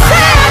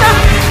pressing,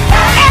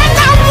 and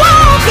I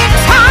won't get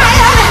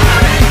tired.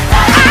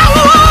 I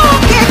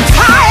won't get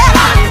tired.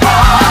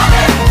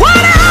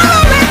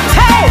 Whatever it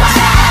takes,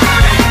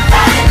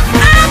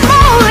 I'm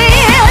all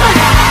in.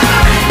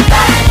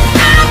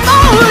 I'm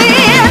all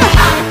in.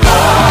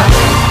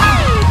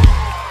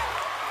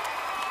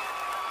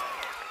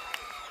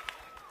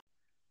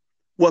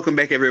 Welcome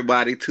back,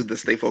 everybody, to the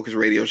Stay Focused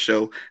Radio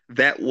Show.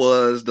 That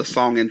was the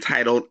song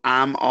entitled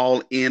I'm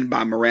All In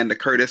by Miranda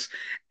Curtis.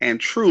 And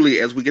truly,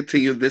 as we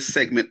continue this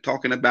segment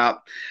talking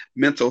about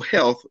mental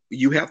health,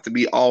 you have to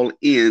be all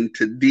in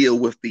to deal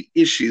with the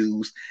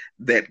issues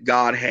that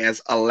God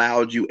has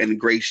allowed you and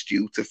graced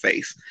you to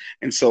face.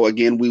 And so,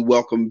 again, we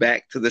welcome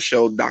back to the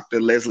show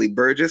Dr. Leslie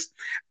Burgess,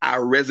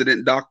 our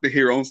resident doctor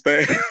here on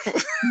staff.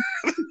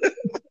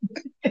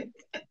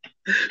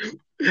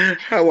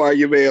 How are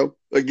you, ma'am?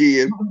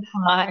 Again.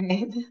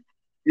 Fine.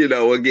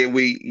 Again,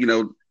 we,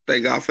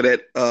 thank God for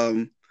that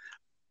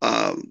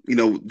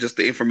just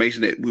the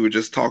information that we were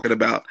just talking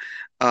about.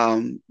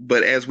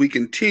 But as we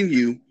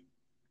continue,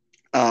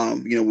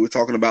 we were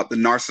talking about the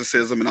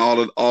narcissism and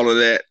all of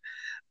that.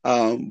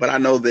 But I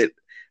know that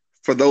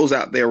for those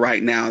out there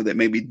right now that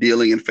may be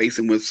dealing and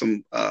facing with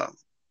some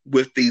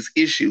with these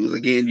issues,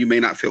 again, you may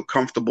not feel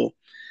comfortable,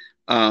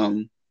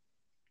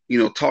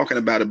 talking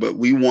about it, but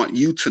we want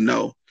you to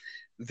know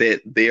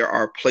that there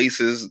are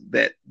places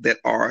that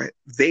are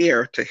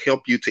there to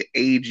help you, to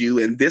aid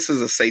you, and this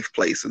is a safe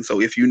place. And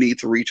so if you need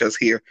to reach us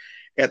here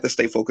at the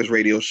Stay Focused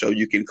Radio Show,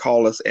 you can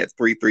call us at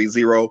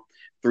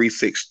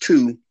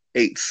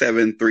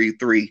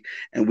 330-362-8733,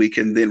 and we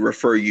can then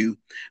refer you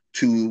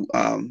to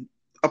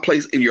a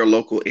place in your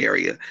local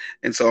area.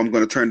 And so I'm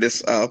going to turn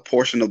this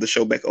portion of the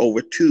show back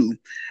over to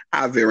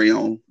our very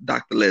own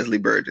Dr. Leslie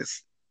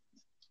Burgess.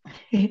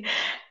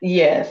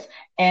 Yes.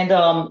 And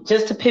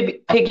just to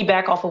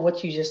piggyback off of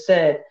what you just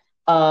said,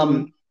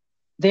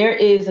 there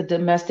is a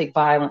domestic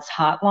violence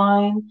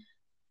hotline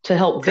to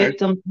help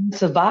victims and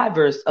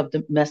survivors of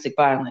domestic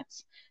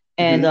violence.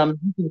 And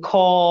you can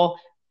call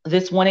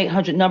this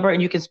 1-800 number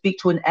and you can speak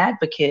to an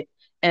advocate.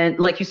 And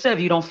like you said, if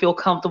you don't feel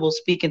comfortable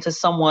speaking to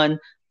someone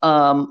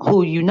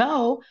who you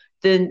know,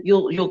 then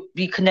you'll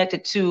be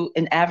connected to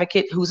an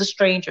advocate who's a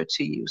stranger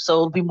to you. So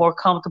it'll be more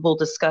comfortable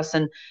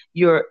discussing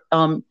your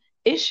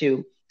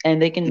issue, and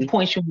they can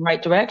point you in the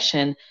right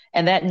direction.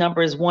 And that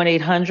number is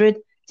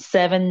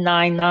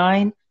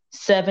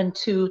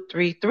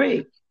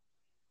 1-800-799-7233.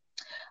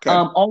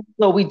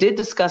 Also, we did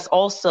discuss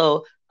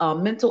also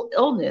mental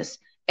illness,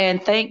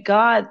 and thank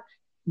God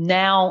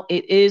now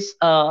it is,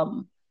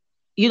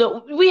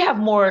 we have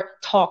more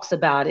talks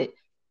about it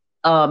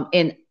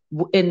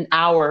in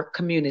our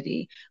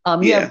community.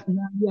 You have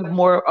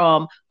more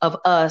of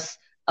us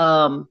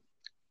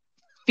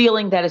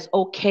feeling that it's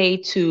okay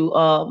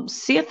to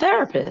see a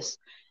therapist.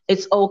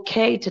 It's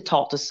okay to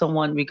talk to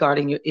someone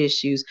regarding your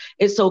issues.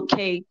 It's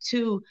okay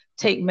to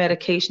take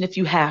medication if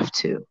you have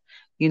to,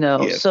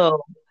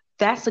 So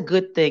that's a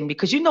good thing,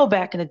 because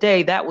back in the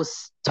day that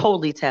was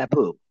totally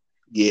taboo.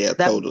 Yeah,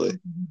 that totally.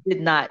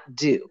 Did not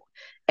do.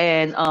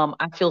 And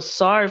I feel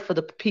sorry for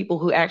the people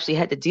who actually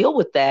had to deal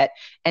with that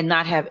and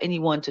not have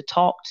anyone to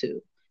talk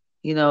to.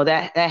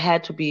 That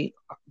had to be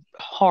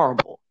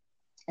horrible.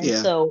 And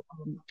so,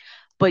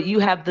 but you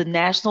have the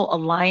National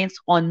Alliance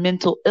on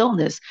Mental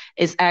Illness.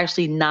 It's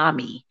actually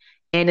NAMI.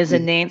 N as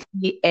in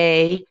Nancy,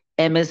 A,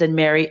 M as in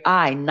Mary,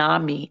 I,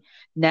 NAMI,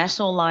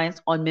 National Alliance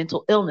on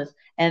Mental Illness.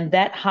 And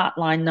that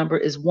hotline number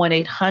is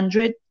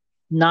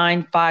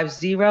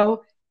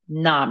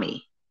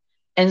 1-800-950-NAMI.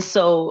 And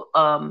so,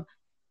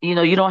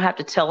 you don't have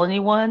to tell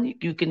anyone.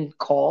 You can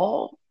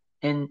call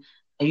and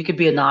you can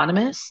be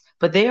anonymous,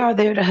 but they are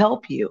there to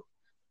help you.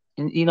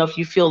 And, if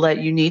you feel that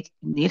you need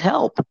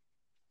help.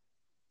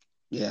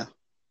 Yeah.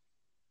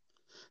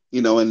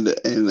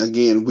 And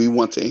again, we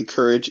want to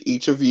encourage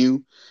each of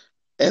you,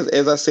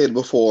 as I said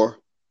before,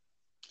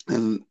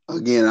 and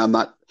again, I'm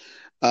not,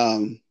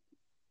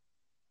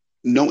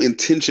 no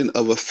intention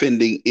of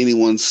offending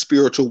anyone's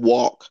spiritual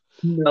walk,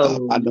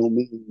 by no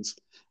means.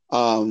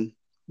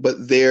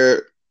 But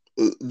there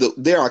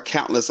are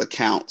countless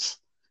accounts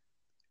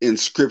in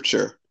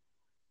Scripture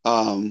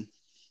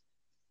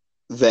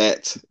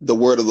that the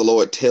word of the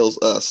Lord tells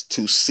us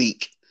to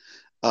seek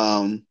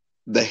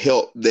the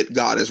help that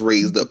God has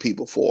raised up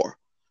people for.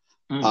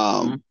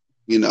 And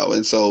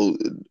so,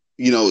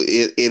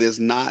 it is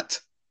not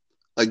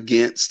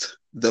against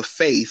the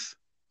faith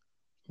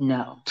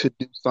to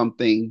do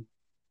something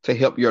to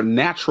help your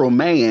natural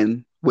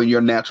man when your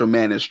natural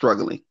man is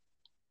struggling.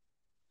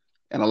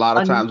 And a lot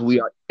of times we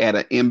are at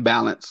an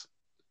imbalance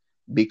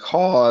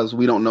because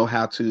we don't know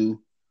how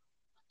to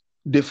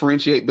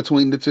differentiate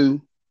between the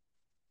two.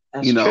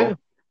 That's true.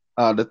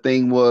 The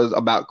thing was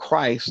about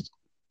Christ,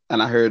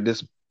 and I heard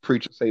this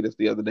preacher say this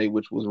the other day,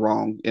 which was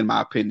wrong in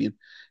my opinion.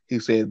 He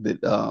said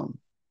that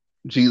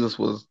Jesus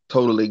was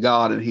totally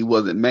God and he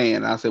wasn't man.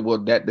 And I said, well,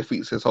 that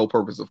defeats his whole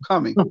purpose of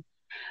coming.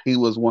 He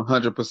was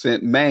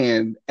 100%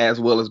 man as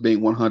well as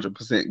being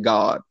 100%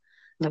 God.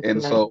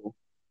 So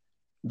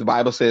the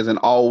Bible says, in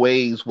all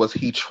ways was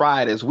he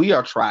tried as we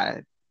are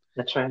tried.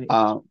 That's right.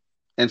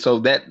 And so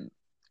that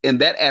in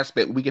that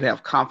aspect, we can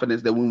have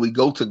confidence that when we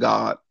go to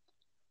God,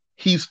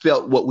 he's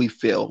felt what we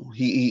feel.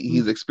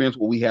 He's experienced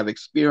what we have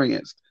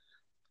experienced.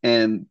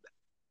 And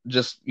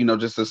just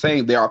the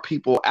same, there are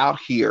people out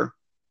here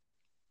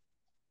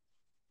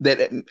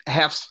that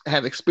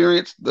have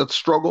experienced the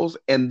struggles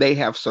and they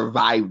have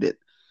survived it.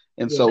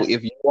 And so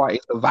if you are a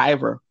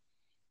survivor,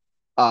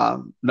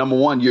 number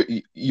one,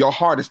 your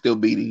heart is still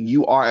beating.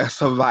 You are a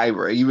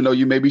survivor, even though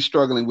you may be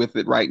struggling with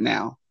it right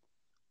now.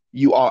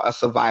 You are a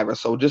survivor.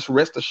 So just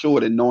rest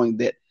assured in knowing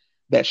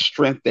that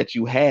strength that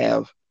you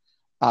have,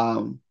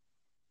 God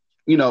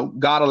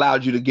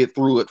allowed you to get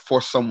through it for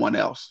someone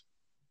else.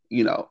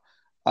 One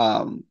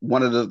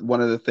of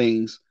the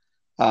things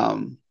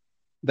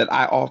that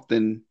I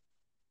often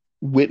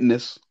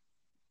witness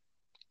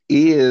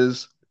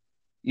is,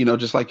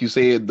 just like you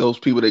said, those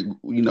people that,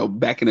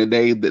 back in the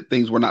day that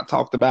things were not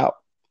talked about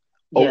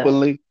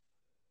openly.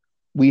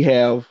 We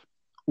have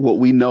what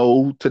we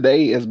know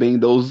today as being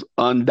those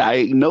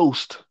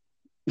undiagnosed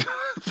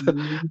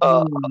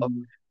uh,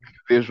 Mm.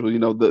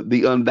 individuals,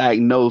 the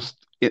undiagnosed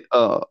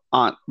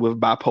aunt with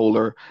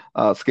bipolar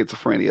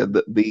schizophrenia,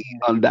 the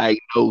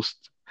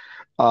undiagnosed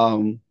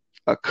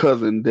a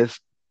cousin that's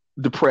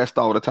depressed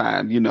all the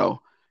time,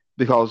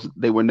 because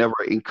they were never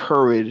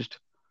encouraged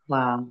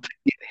Wow. to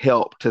get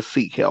help, to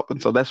seek help.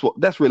 And so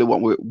that's really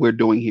what we're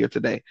doing here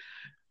today.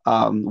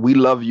 We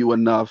love you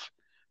enough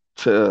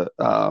to,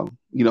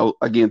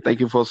 again, thank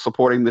you for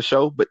supporting the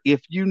show. But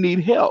if you need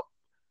help,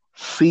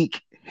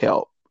 seek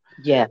help.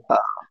 Yeah.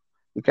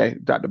 Okay,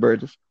 Dr.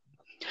 Burgess.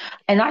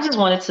 And I just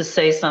wanted to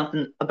say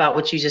something about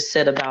what you just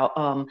said about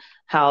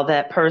how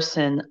that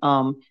person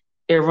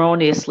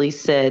erroneously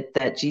said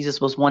that Jesus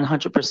was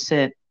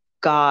 100%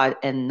 God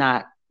and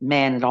not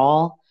man at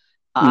all.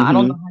 I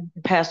don't Hmm. know how you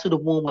can pass through the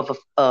womb of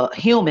a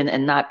human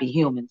and not be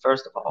human,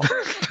 first of all.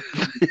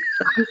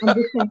 I'm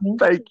just saying,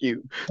 Thank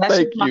you. that's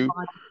Thank just my you.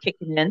 logic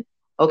kicking in,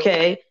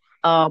 okay?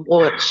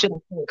 Or should I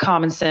say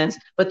common sense?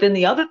 But then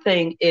the other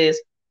thing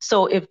is,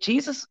 so if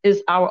Jesus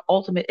is our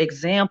ultimate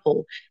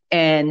example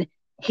and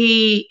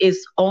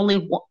he's only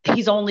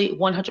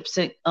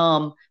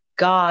 100%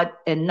 God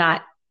and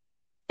not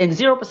and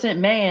 0%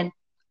 man,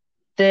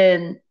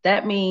 then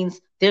that means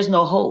there's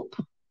no hope.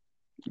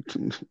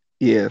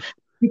 Yes,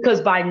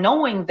 Because by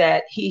knowing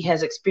that he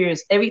has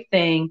experienced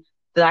everything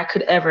that I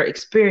could ever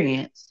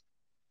experience,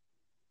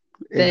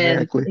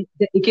 then exactly.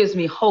 it gives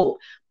me hope.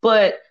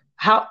 But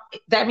how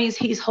that means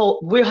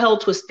we're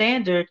held to a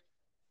standard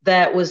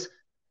that was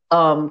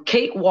a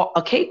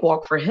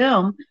cakewalk for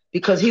him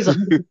because he's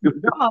 100%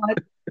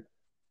 God.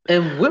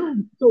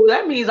 And so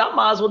that means I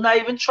might as well not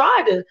even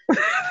try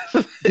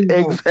to do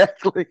that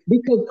Exactly.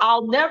 because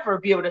I'll never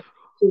be able to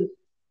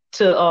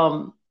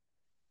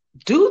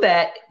do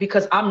that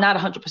because I'm not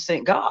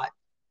 100% God.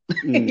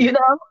 Mm, you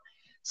know.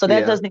 So that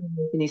yeah, doesn't even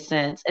make any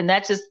sense, and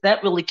that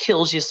really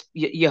kills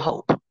your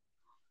hope.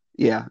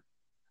 yeah,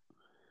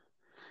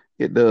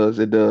 it does.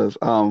 It does.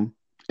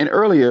 And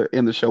earlier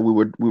in the show,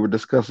 we were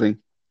discussing,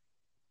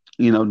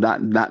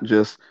 not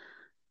just,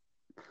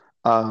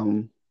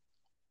 um,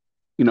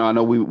 I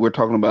know we're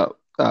talking about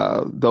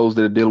those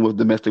that are dealing with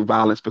domestic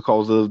violence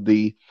because of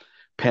the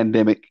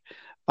pandemic,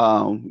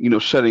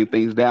 shutting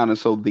things down, and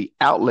so the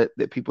outlet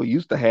that people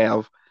used to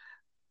have,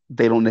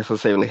 they don't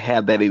necessarily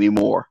have that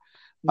anymore.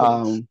 Yes.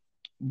 Um,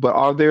 but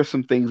are there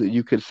some things that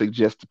you could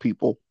suggest to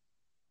people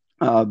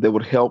that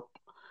would help,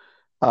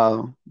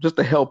 just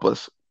to help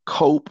us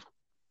cope,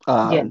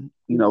 Yeah.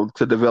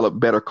 to develop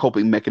better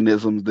coping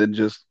mechanisms than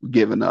just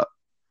giving up?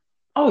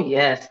 Oh,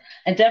 yes,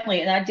 and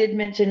definitely. And I did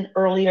mention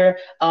earlier,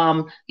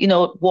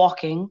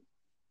 walking,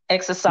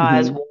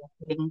 exercise, Hmm.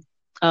 walking.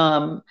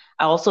 I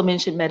also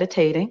mentioned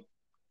meditating,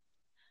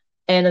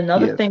 and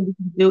another Yes. thing we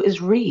can do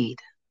is read.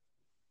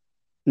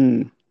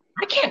 Mm.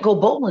 I can't go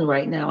bowling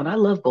right now, and I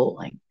love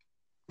bowling.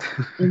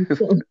 And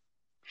so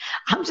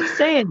I'm just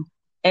saying.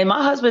 And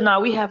my husband and I,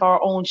 we have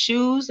our own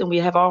shoes and we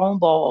have our own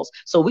balls,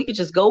 so we could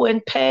just go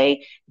and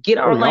pay, get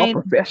Oh, our y'all lane,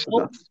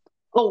 professionals.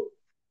 go.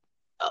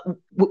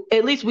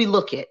 At least we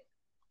look it.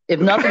 If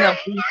nothing else,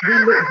 we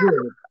look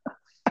good.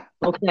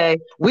 Okay,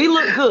 we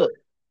look good,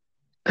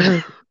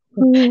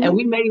 and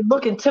we may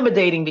look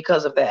intimidating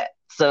because of that.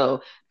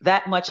 So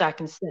that much I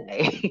can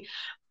say.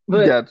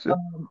 But Gotcha.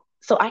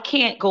 so I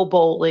can't go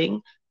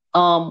bowling.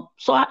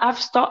 So I've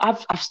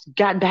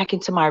gotten back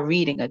into my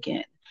reading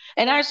again,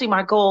 and actually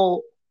my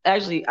goal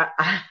is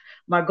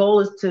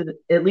to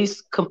at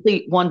least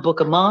complete one book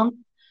a month,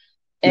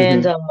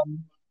 and Hmm.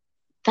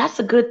 that's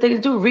a good thing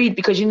to do. Read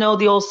because you know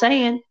the old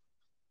saying,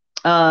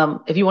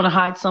 if you want to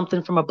hide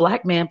something from a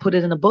black man, put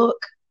it in a book.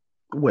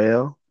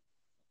 Well,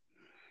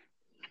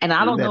 And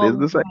I don't that know is if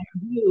the it's same. like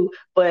you,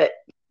 but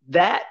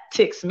that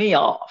ticks me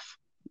off.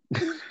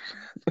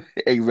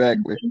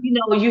 Exactly.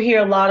 You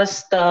hear a lot of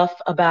stuff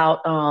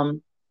about,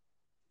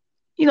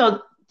 you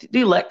know,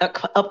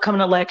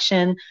 upcoming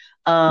election.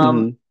 Um,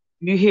 Hmm.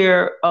 you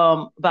hear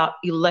about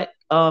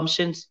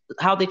elections,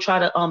 how they try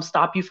to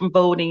stop you from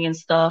voting and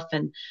stuff.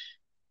 And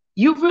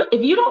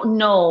if you don't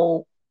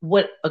know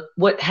what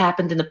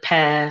happened in the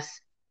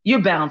past,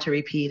 you're bound to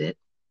repeat it.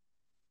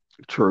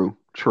 True.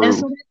 And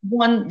so True. that's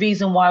one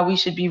reason why we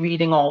should be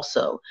reading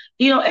also.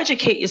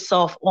 Educate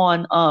yourself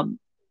on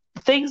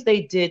things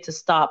they did to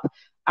stop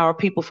our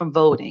people from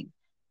voting.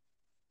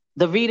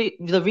 The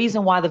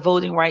reason why the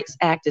Voting Rights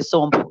Act is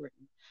so important.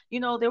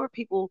 There were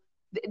people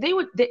there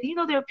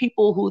are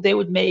people who they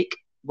would make.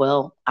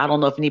 Well, I don't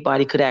know if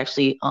anybody could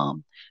actually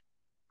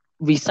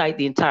recite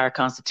the entire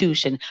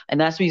Constitution, and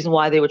that's the reason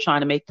why they were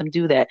trying to make them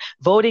do that.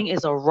 Voting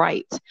is a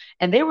right,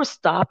 and they were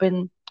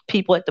stopping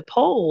people at the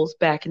polls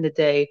back in the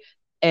day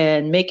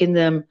and making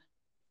them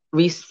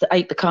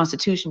recite the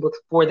Constitution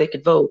before they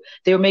could vote.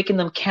 They were making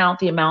them count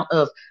the amount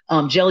of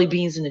jelly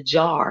beans in the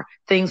jar,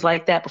 things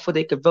like that, before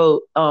they could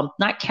vote.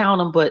 Not count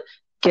them, but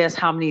guess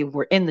how many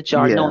were in the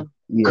jar. No Yeah. one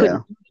Yeah.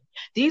 couldn't.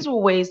 These were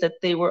ways that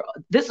they were.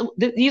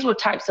 These were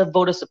types of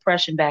voter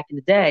suppression back in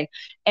the day,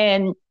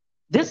 and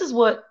this is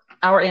what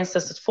our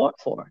ancestors fought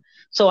for.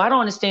 So I don't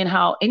understand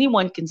how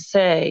anyone can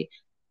say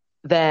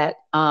that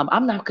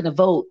I'm not going to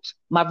vote.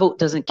 My vote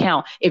doesn't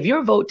count. If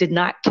your vote did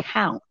not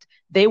count,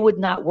 they would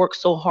not work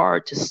so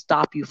hard to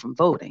stop you from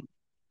voting.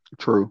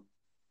 True.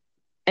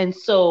 And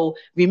so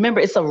remember,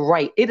 it's a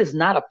right. It is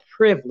not a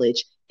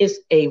privilege. It's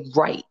a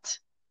right.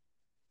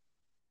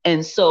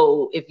 And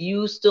so if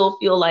you still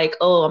feel like,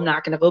 oh, I'm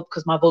not going to vote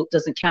because my vote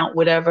doesn't count,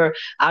 whatever,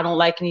 I don't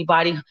like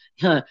anybody,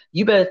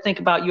 you better think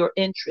about your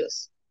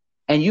interests,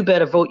 and you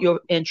better vote your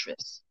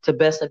interests to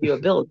best of your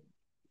ability.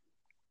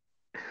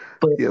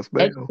 But Yes,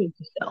 ma'am. educate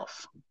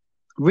yourself.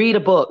 Read a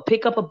book.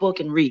 Pick up a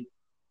book and read.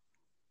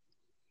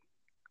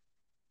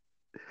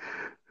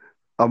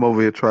 I'm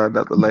over here trying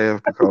not to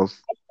laugh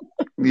because,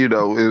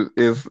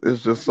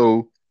 it's just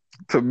so,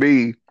 to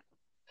me,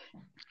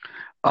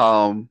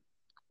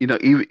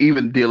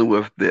 even dealing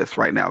with this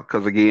right now,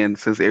 because again,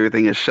 since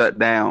everything is shut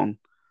down,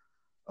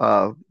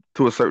 to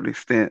a certain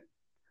extent,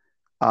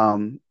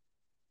 um,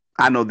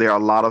 I know there are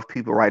a lot of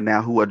people right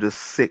now who are just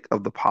sick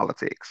of the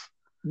politics.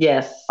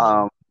 Yes.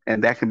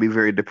 And that can be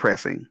very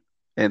depressing.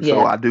 And so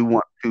Yes. I do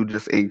want to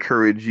just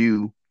encourage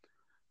you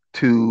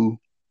to,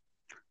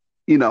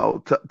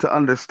 to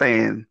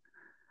understand,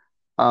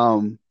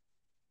 do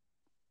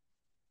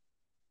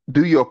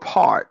your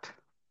part,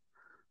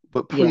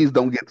 but Yeah. please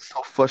don't get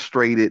so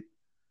frustrated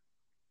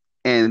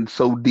and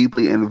so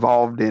deeply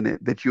involved in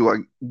it that you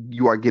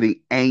are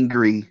getting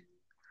angry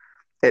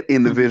at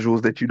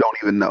individuals that you don't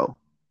even know.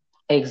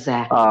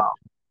 Exactly.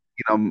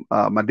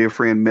 My dear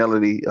friend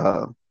Melody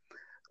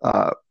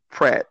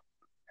Pratt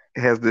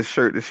has this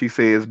shirt that she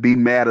says, "Be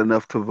mad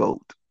enough to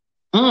vote."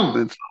 Mm.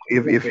 And so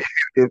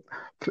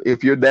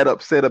if you're that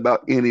upset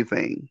about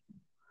anything,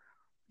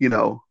 be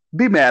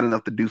mad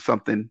enough to do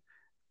something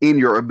in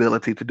your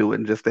ability to do it.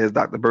 And just as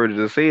Dr. Burgess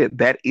has said,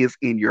 that is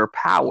in your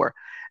power.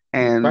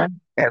 And Right.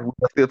 as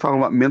we're still talking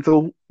about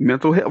mental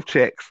health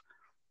checks,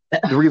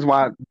 the reason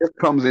why this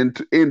comes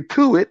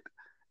into it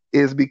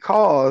is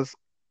because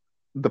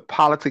the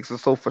politics are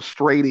so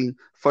frustrating.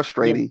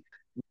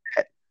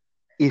 That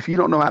if you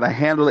don't know how to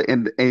handle it,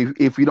 and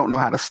if you don't know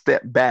how to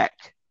step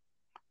back,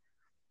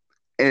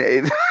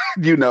 and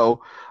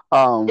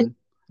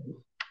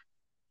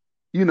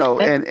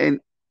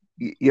and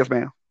yes,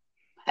 ma'am.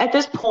 At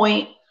this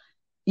point,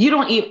 you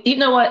don't even, you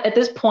know what? At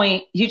this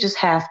point, you just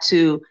have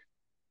to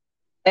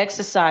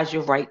exercise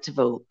your right to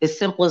vote. As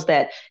simple as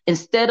that.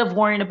 Instead of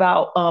worrying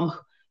about,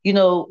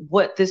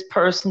 what this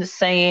person is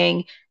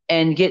saying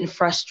and getting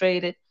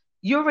frustrated,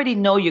 you already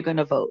know you're going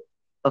to vote.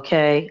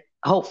 Okay.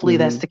 Hopefully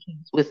that's the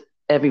case with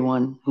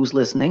everyone who's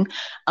listening.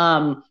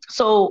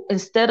 So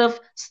instead of,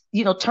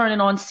 turning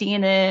on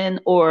CNN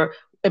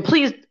and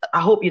please,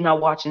 I hope you're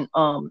not watching,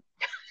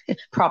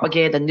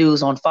 propaganda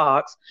news on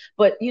Fox,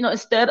 but,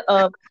 instead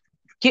of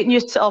getting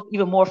yourself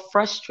even more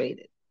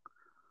frustrated,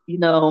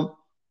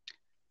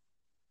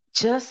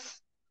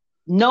 just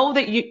know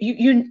that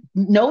you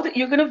know that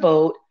you're going to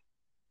vote.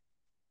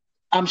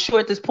 I'm sure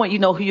at this point you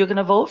know who you're going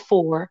to vote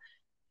for,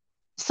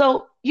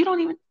 so you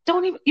don't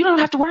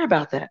have to worry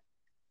about that.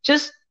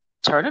 Just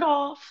turn it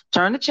off,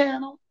 turn the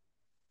channel.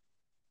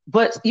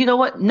 But you know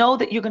what? Know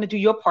that you're going to do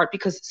your part,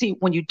 because see,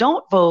 when you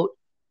don't vote,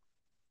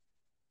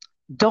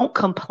 don't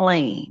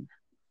complain.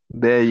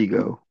 There you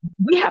go.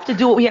 We have to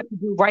do what we have to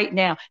do right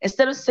now.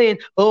 Instead of saying,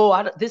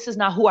 "Oh, this is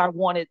not who I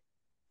wanted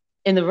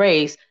in the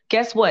race,"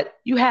 guess what?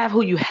 You have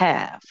who you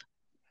have.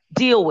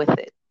 Deal with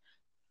it.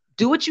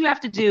 Do what you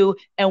have to do.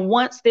 And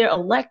once they're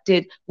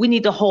elected, we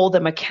need to hold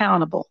them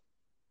accountable.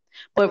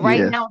 But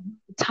right now,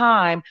 it's the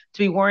time to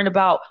be worrying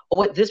about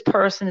what this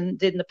person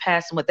did in the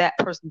past and what that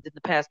person did in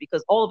the past,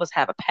 because all of us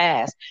have a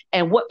past.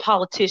 And what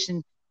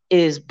politician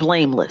is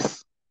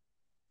blameless?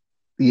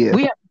 Yeah.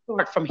 We have to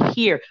start from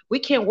here. We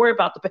can't worry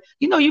about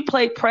you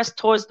played Press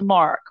Towards the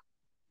Mark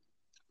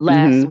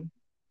last week.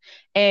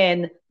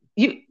 And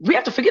we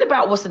have to forget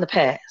about what's in the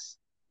past.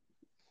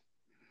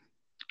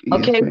 Yes,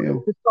 okay, ma'am. we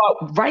have to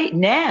start right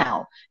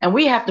now, and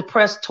we have to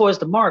press towards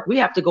the mark. We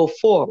have to go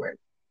forward.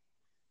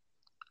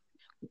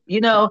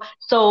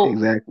 So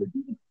Exactly.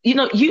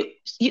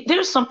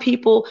 There's some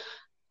people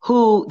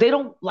who they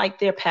don't like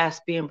their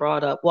past being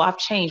brought up. Well, I've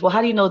changed. Well,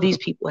 how do you know these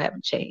people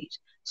haven't changed?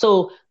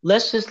 So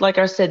let's just, like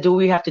I said, do what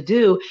we have to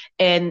do,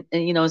 and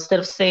instead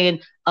of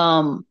saying,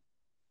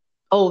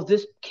 oh,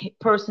 this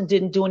person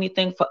didn't do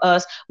anything for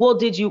us. Well,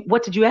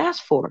 what did you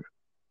ask for?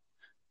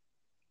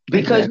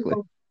 Because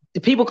Exactly.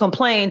 the people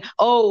complain,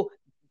 oh,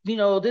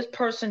 this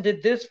person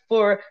did this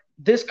for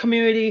this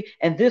community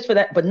and this for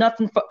that, but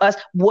nothing for us.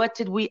 What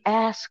did we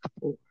ask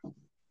for?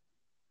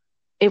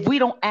 If we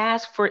don't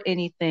ask for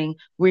anything,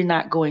 we're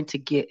not going to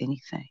get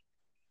anything.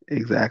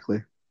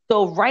 Exactly.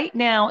 So right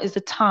now is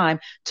the time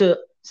to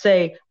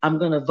say, I'm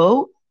going to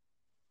vote.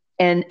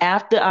 And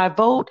after I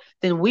vote,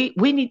 then we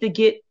need to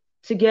get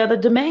together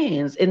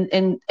demands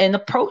and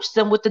approach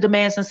them with the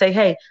demands and say,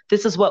 hey,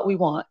 this is what we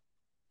want.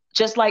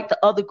 Just like the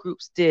other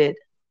groups did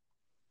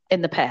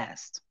in the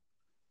past.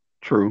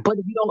 True. But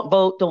if you don't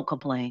vote, don't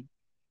complain.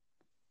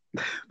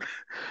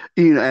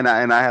 And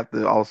I have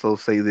to also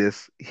say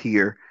this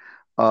here.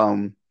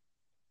 And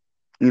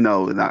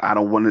I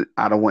don't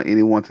want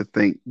anyone to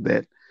think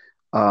that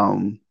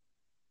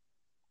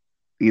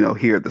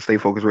here at the Stay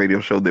Focused Radio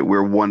Show that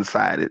we're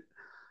one-sided.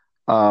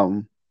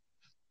 Um,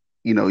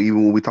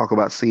 even when we talk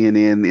about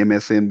CNN,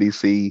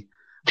 MSNBC,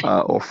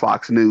 or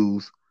Fox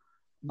News,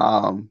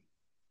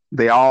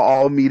 they are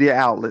all media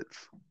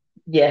outlets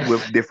Yes.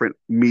 with different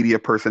media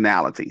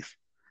personalities.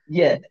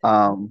 Yes.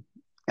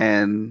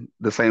 And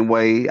the same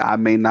way I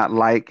may not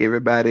like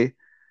everybody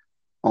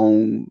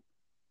on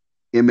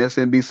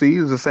MSNBC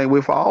is the same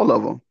way for all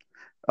of them.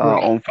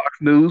 Right. On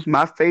Fox News,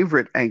 my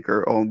favorite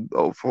anchor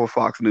for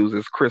Fox News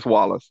is Chris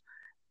Wallace.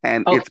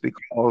 And Oh. it's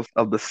because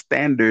of the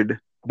standard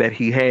that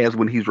he has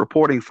when he's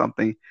reporting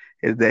something,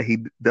 is that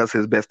he does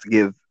his best to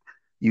give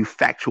you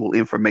factual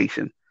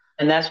information.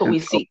 And that's what And we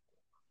so, see.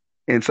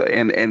 and so,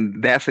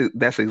 and that's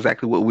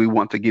exactly what we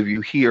want to give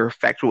you here,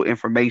 factual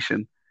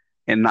information,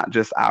 and not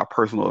just our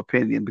personal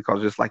opinion.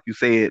 Because just like you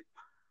said,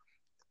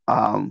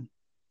 well,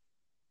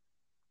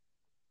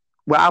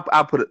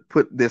 I'll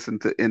put this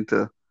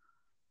into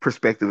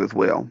perspective as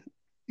well.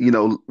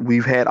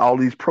 We've had all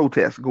these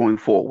protests going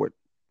forward,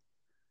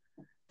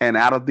 and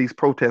out of these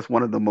protests,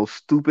 one of the most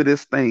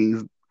stupidest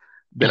things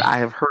that I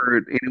have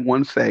heard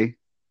anyone say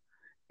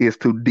is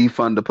to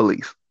defund the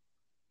police.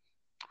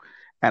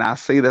 And I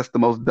say that's the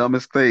most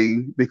dumbest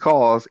thing,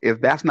 because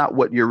if that's not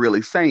what you're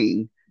really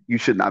saying, you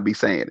should not be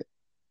saying it.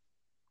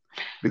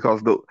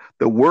 Because the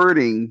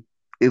wording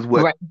is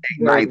what Right.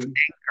 ignites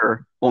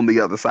anger on the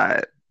other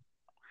side.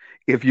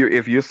 If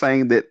you're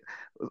saying that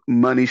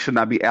money should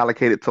not be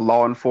allocated to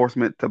law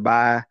enforcement to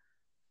buy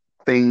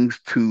things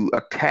to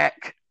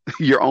attack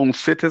your own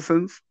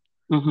citizens,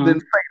 Mhm. then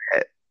say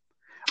that.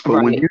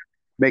 But when Right. you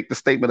make the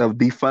statement of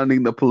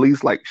defunding the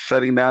police, like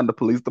shutting down the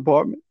police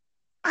department,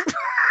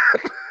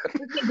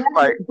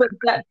 like,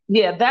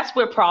 That's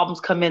where problems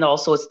come in.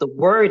 Also, it's the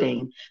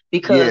wording,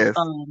 because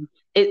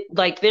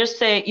yes, they're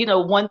saying,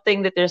 one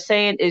thing that they're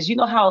saying is,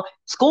 how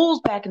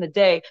schools back in the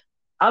day,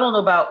 I don't know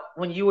about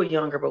when you were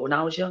younger, but when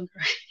I was younger,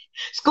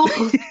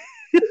 schools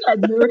you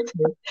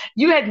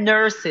had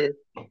nurses,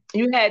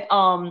 you had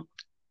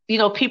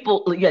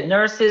people, you had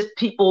nurses,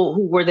 people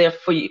who were there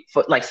for you,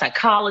 for like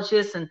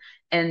psychologists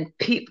and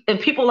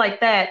people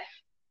like that.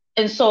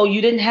 And so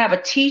you didn't have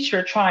a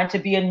teacher trying to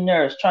be a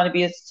nurse, trying to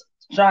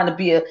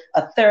be a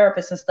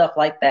therapist and stuff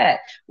like that.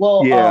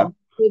 Well, yeah,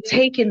 they're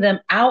taking them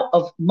out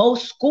of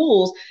most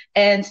schools,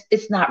 and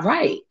it's not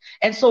right.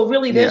 And so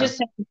really, they're yeah, just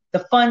saying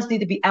the funds need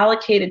to be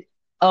allocated.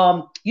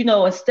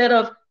 Instead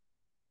of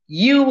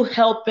you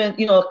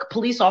helping, a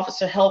police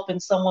officer helping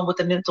someone with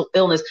a mental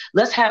illness,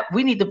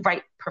 we need the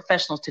right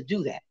professionals to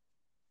do that.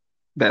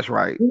 that's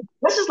right.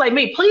 This is like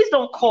me. Please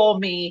don't call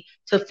me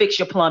to fix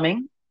your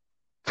plumbing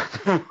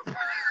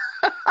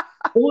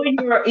or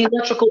your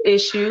electrical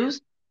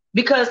issues,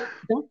 because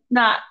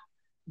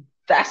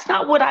that's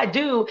not what I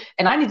do,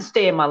 and I need to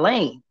stay in my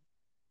lane.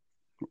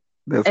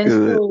 That's And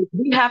good. so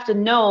we have to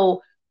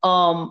know,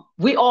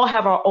 we all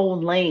have our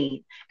own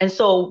lane. And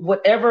so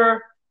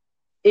whatever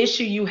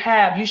issue you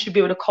have, you should be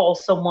able to call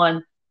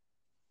someone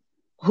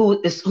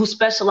who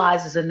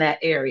specializes in that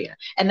area.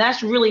 And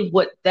that's really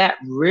what that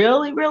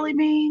really, really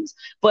means.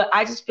 But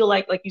I just feel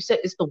like you said,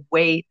 it's the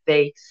way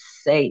they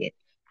say it.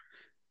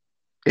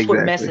 It's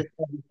what messes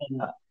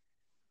everything up.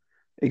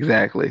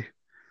 Exactly.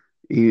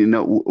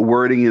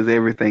 Wording is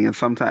everything, and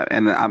sometimes,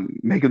 and I'm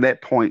making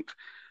that point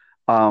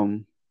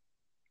to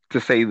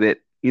say that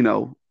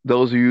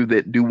those of you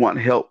that do want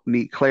help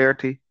need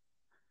clarity.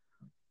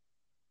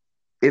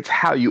 It's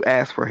how you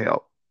ask for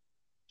help,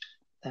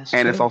 That's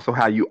and true. it's also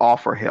how you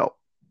offer help.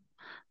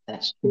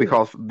 That's true.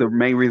 Because the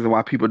main reason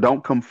why people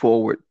don't come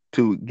forward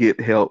to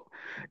get help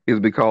is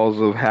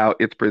because of how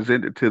it's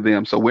presented to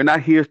them. So we're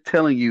not here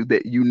telling you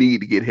that you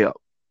need to get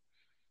help.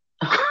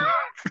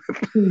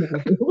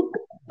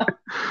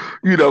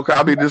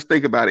 Just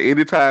think about it.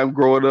 Anytime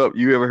growing up,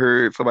 you ever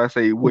heard somebody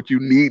say what you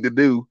need to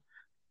do,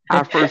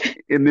 our first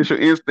initial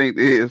instinct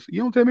is,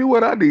 you don't tell me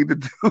what I need to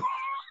do.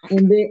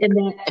 And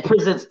that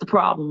presents the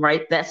problem,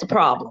 right? That's the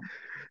problem.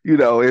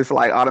 It's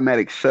like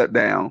automatic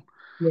shutdown.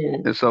 Yeah.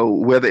 And so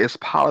whether it's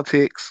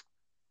politics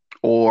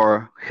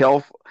or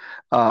health,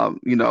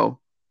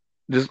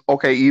 just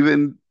okay,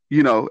 even,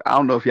 I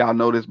don't know if y'all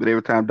know this, but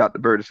every time Dr.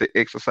 Bird said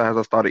exercise,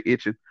 I started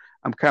itching.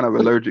 I'm kind of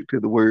allergic to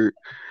the word.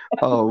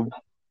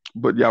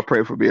 But y'all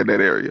pray for me in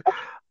that area.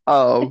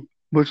 But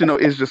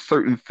it's just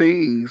certain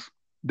things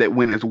that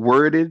when it's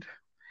worded,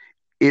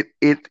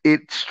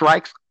 it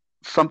strikes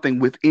something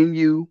within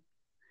you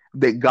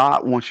that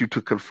God wants you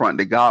to confront,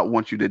 that God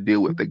wants you to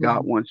deal with, that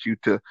God wants you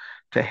to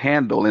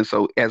handle. And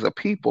so as a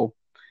people,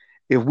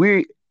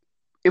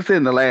 if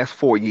in the last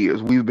 4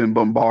 years we've been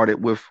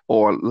bombarded with,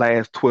 or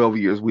last 12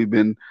 years we've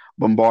been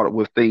bombarded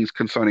with things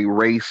concerning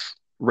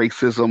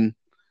racism,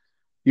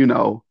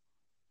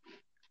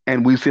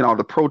 and we've seen all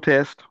the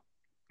protests,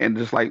 and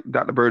just like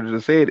Dr. Burgess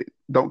just said,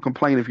 don't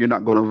complain if you're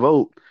not going to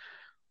vote.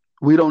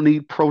 We don't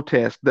need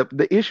protests.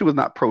 The issue is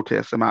not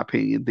protests, in my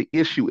opinion. The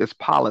issue is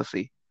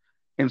policy.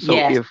 And so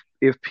Yes.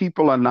 if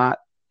people are not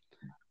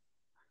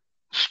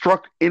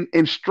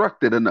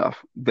instructed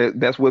enough,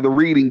 that's where the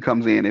reading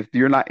comes in. If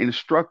you're not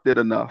instructed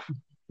enough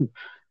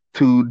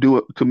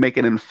to make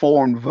an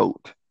informed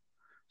vote,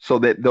 so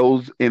that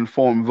those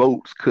informed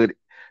votes could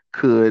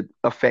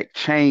affect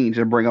change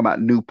and bring about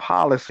new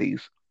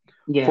policies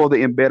Yeah. for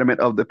the betterment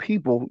of the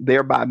people,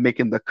 thereby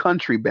making the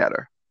country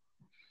better.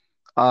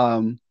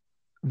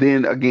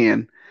 Then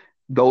again,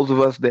 those of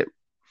us that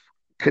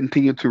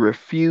continue to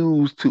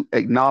refuse to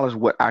acknowledge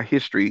what our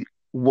history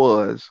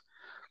was,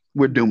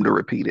 we're doomed to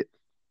repeat it.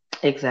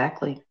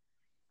 Exactly.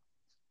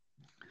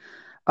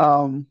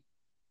 Um,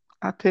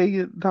 I tell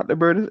you, Dr.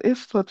 Bird,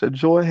 it's such a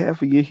joy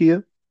having you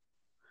here.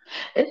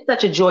 It's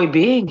such a joy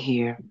being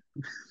here.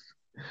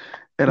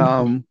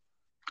 And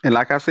and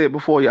like I said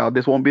before, y'all,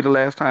 this won't be the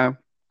last time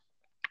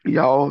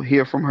y'all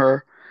hear from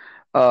her.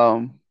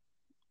 Um,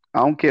 I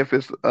don't care if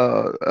it's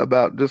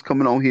about just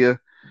coming on here,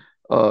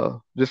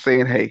 just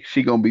saying, hey,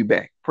 she gonna be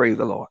back. Praise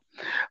the Lord.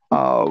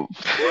 Um,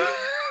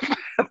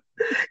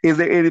 is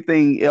there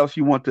anything else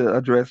you want to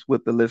address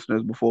with the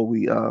listeners before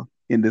we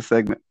end this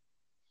segment?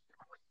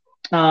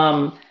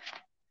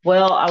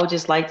 Well, I would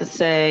just like to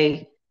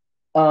say,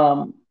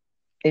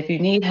 if you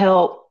need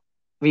help,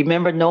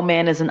 remember no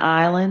man is an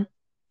island.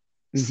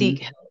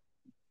 Seek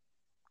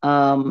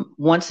help.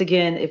 Once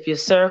again, if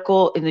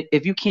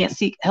you can't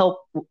seek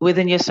help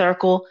within your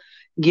circle,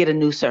 get a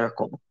new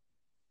circle.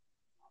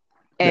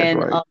 That's And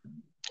right.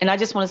 and I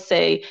just want to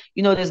say,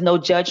 there's no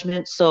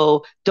judgment,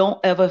 so don't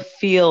ever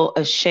feel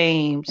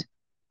ashamed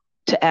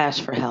to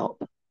ask for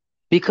help,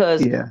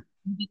 because Yeah.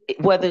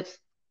 whether it's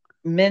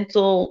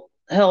mental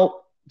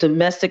help,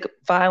 domestic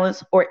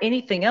violence, or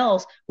anything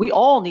else, we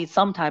all need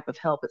some type of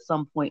help at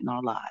some point in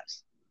our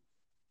lives.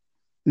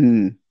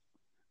 Mm.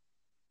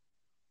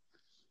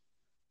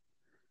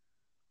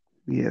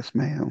 Yes,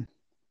 ma'am.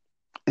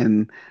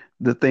 And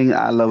the thing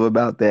I love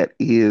about that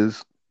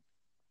is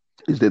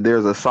that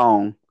there's a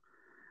song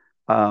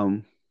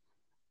um,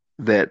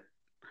 that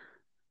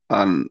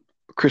a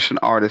Christian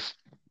artist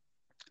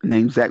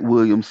named Zach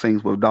Williams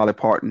sings with Dolly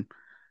Parton,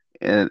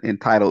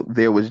 entitled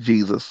 "There Was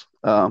Jesus."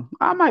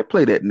 I might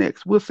play that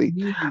next. We'll see.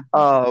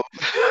 Uh,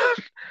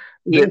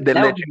 Yeah, that that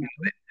let would you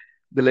be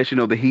that lets you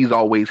know that He's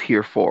always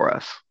here for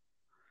us.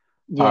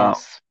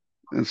 yes.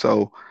 And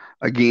so,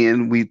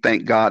 again, we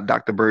thank God,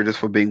 Dr. Burgess,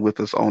 for being with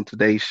us on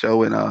today's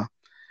show. And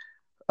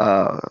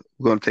we're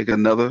going to take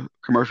another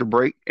commercial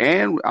break.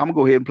 And I'm going to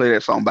go ahead and play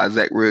that song by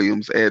Zach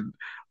Williams and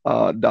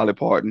Dolly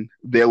Parton,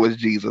 "There Was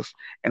Jesus."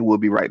 And we'll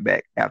be right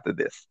back after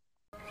this.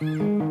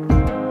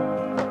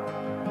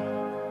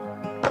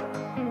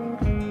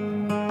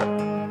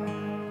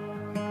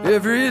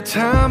 Every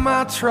time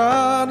I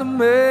try to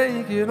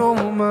make it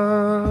on my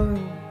own,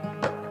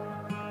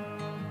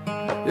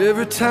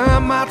 every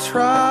time I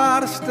try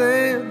to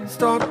stand,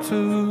 start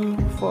to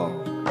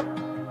fall.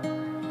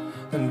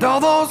 And all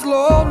those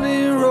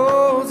lonely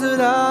roads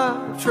that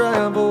I've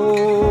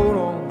traveled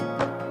on,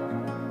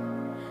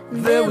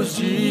 there was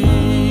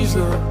Jesus.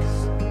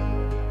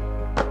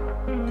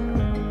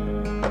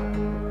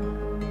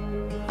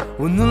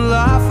 When the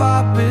life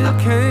I built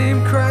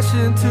came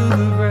crashing to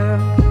the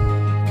ground,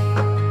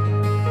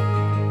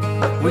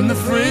 when the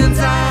friends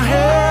I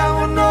had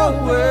were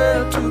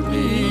nowhere to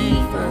be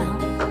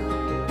found,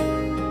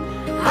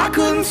 I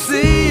couldn't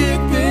see it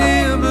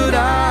then, but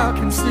I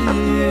can see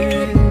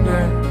it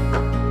now.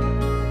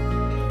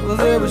 Well,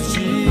 there was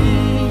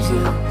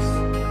Jesus.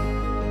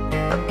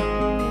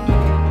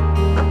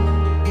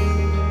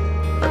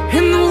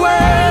 In the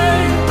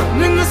waiting,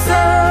 in the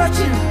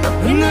searching,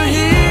 in the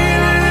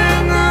healing,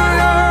 in the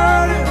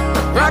hurting,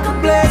 like a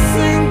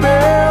blessing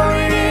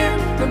buried in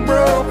the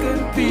broken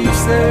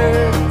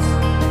pieces.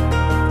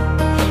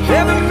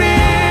 Every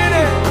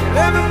minute,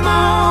 every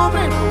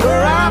moment,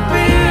 where I've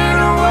been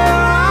or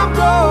where I'm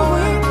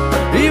going,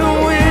 even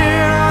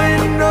when I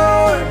didn't know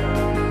it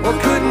or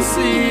couldn't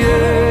see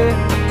it,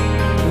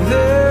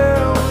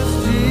 there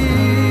was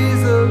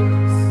Jesus.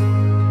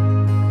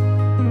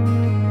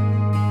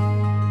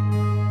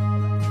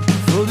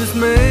 For this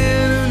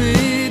man who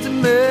needs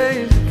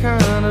amazing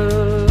kind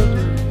of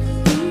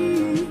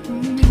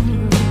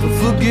the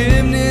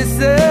forgiveness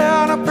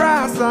and a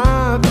price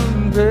I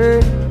couldn't pay.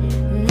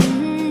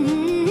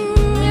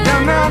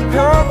 I'm not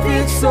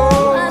perfect, so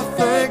I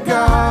thank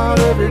God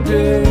every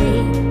day.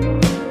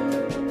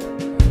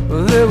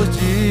 Well, there was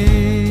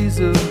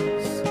Jesus.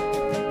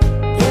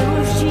 There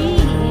was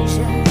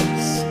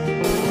Jesus.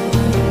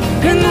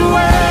 In the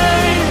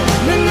waiting,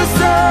 in the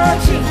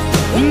searching,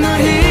 in the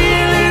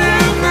healing,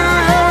 in the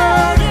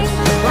hurting,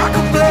 like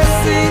a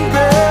blessing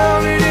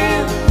buried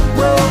in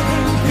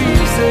broken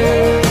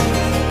pieces.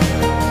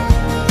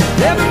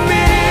 Every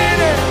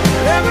minute,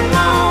 every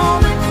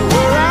moment,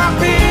 where I've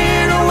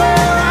been or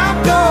where I'm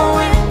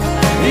going,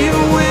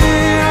 even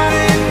when I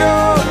didn't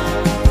know it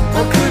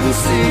or couldn't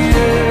see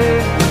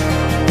it,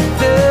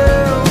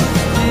 there was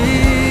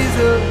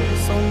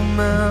Jesus on the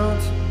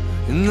mountain,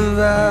 in the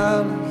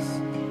valleys,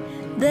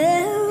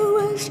 there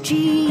was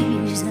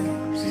Jesus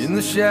in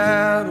the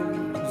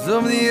shadows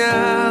of the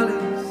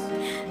alleys,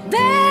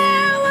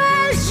 there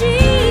was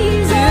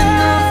Jesus in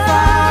the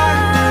fire,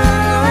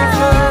 in the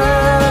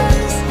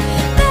floods,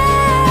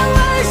 there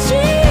was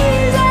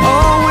Jesus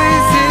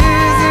always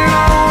is and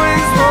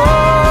always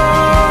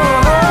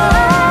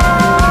was.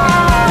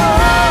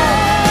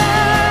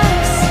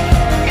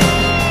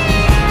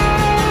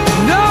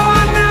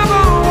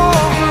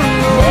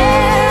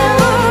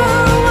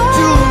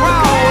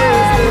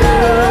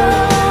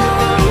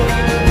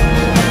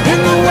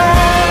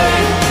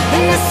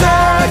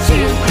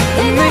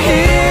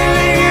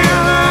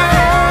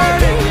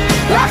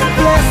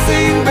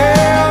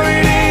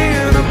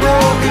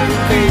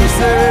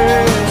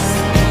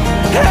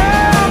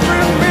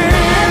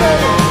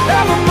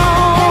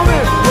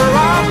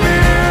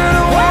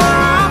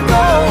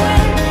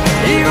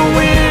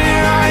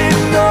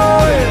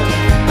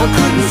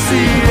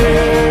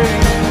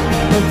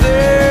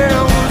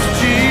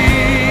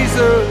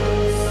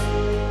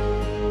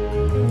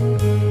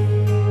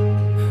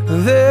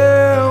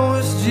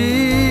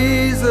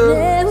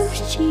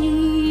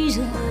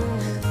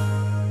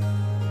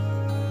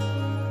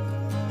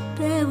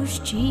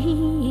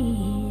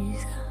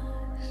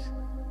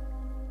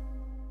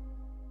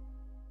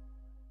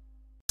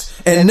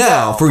 And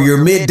now for your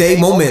midday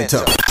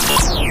momentum.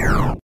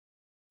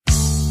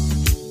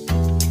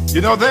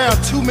 You know, there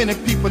are too many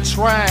people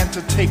trying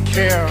to take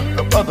care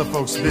of other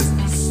folks'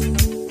 business,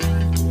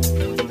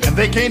 and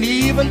they can't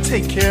even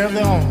take care of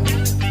their own.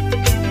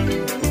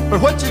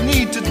 But what you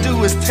need to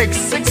do is take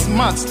 6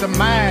 months to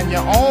mind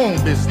your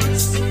own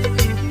business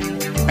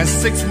and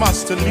 6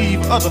 months to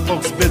leave other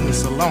folks'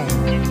 business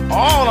alone.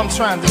 All I'm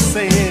trying to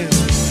say is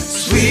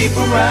sweep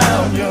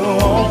around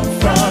your own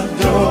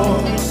front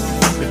door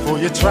before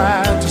you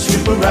try to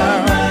sweep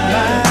around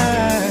mine.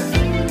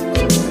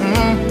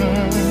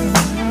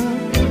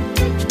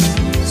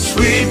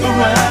 Sweep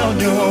around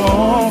your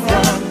own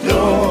front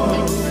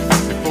door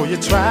before you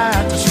try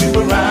to sweep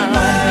around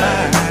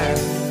mine.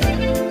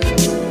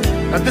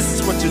 Now this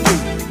is what you do.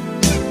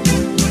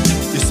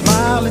 You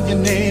smile in your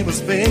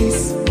neighbor's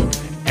face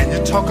and you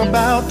talk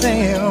about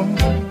them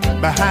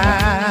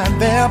behind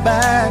their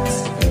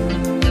backs.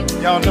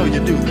 Y'all know you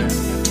do that.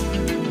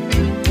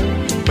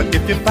 But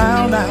if you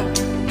found out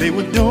they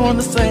were doing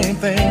the same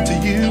thing to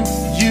you,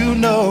 you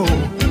know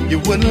you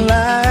wouldn't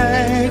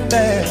like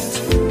that.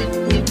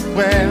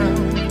 Well,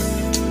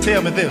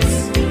 tell me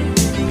this.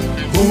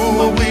 Who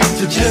are we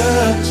to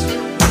judge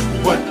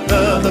what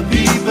other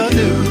people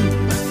do?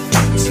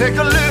 Take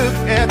a look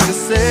at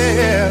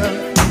yourself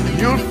and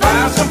you'll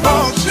find some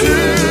folks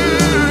too.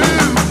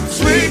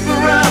 Sweep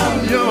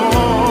around your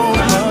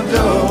own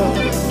door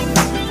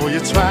before you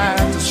try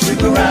to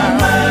sweep around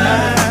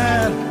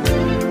mine.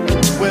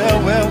 Well,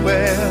 well,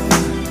 well,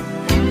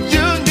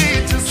 you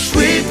need to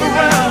sweep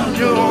around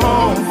your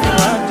own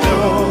front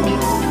door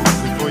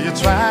before you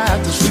try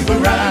to sweep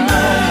around mine.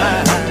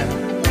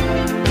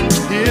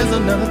 Here's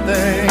another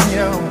thing,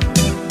 yo.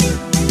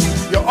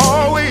 You're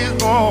always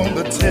on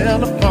the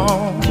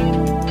telephone,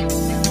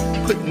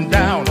 putting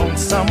down on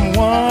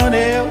someone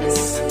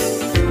else.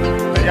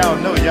 Now, y'all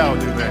know y'all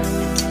do that.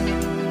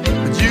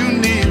 But you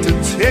need to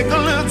take a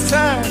little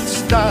time to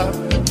stop,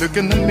 look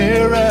in the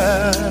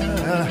mirror,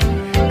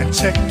 and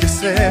check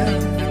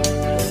yourself.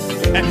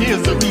 And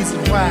here's the reason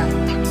why.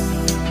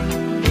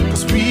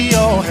 'Cause we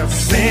all have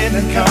sinned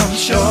and come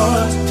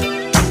short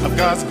of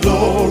God's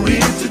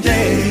glory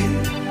today.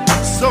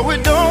 So we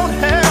don't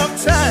have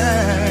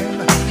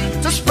time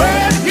to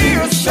spread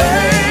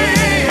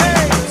hearsay.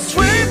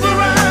 Sweep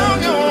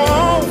around your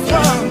own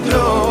front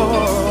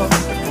door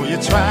before you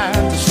try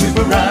to sweep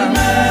around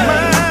mine.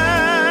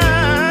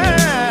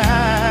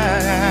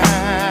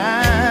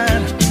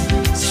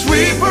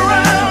 Sweep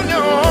around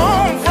your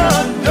own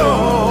front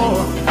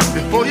door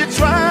before you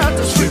try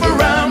to sweep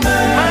around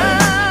mine.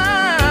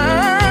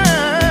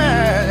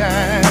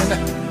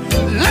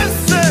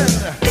 Listen,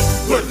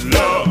 put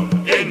love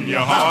in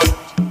your heart.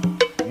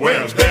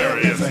 Where there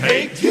is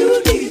hate,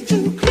 you need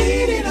to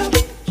clean it up.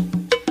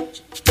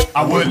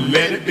 I wouldn't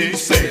let it be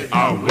said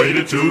I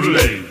waited too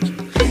late.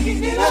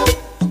 Clean it up.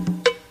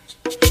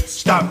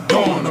 Stop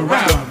going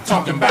around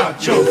talking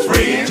about your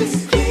friends.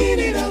 Just clean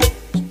it up.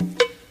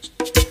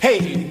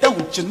 Hey,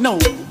 don't you know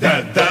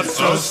that that's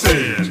a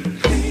sin?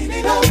 Clean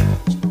it up.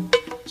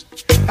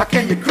 How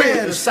can you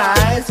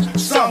criticize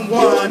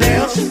someone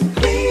else? Just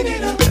clean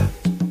it up.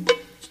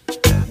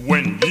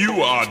 When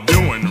you are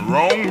doing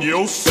wrong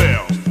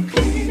yourself.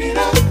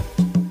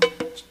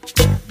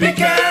 Be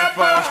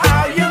careful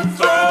how you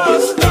throw a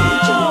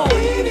stone,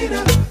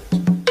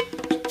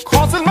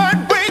 'cause it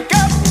might break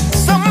up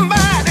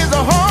somebody's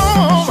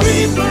home.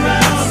 Sweep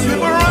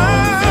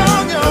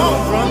around your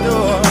front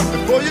door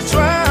before you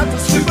try to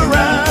sweep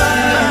around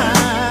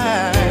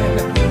mine.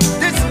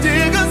 This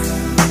diggers,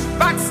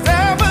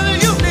 backstabbers,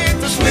 you need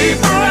to sweep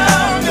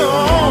around your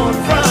own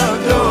front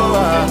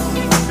door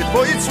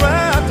before you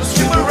try to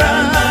sweep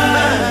around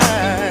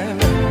mine.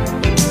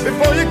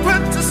 Before you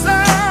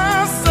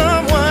criticize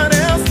someone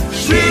else,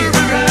 sweep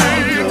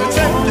around your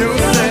own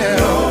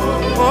yourself.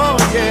 Oh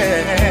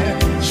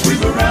yeah,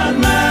 sweep around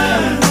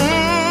mine.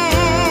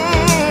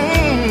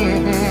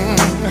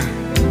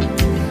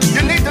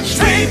 You need to take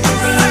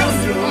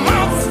 6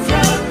 months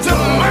to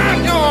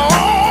mind your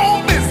own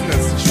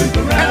business,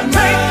 and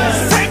take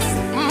 6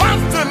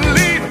 months to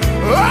leave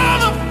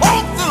other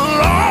folks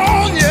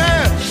alone.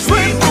 Yeah,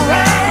 sweep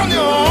around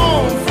your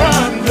own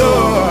front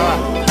door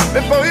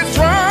before you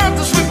try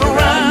to sweep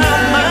around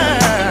mine.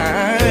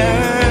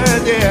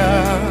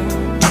 Yeah.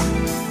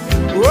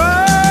 Whoa.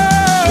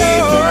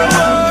 Sweep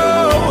around your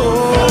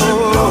own front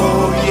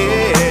door.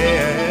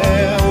 Yeah.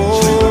 Oh,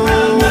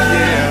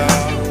 yeah.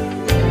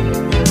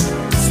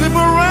 Sweep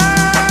around.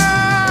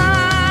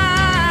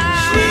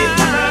 Sweep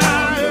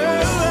around your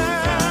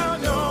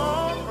front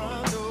door.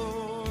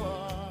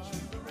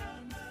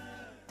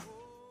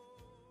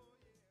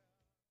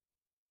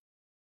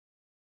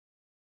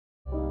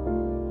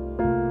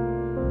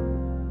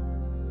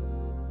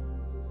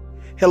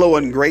 Hello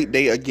and great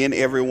day again,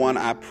 everyone.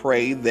 I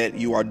pray that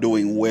you are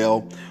doing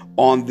well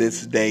on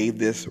this day,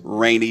 this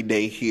rainy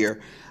day here.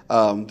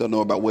 Don't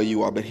know about where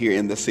you are, but here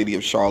in the city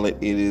of Charlotte,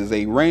 it is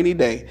a rainy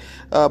day.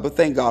 But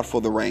thank God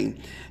for the rain.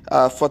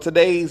 For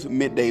today's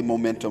midday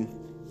momentum,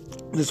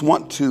 I just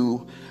want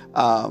to,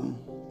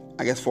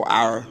 for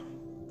our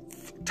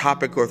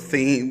topic or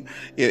theme,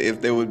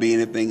 if there would be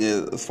anything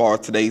as far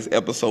as today's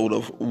episode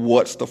of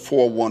what's the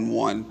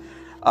 411,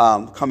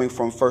 coming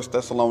from 1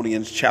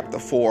 Thessalonians chapter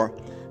 4,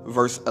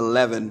 verse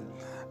 11.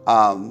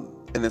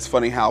 And it's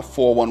funny how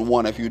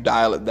 411, if you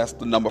dial it, that's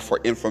the number for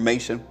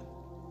information.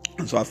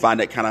 And so I find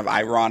it kind of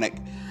ironic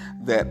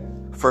that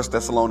 1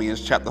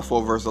 Thessalonians chapter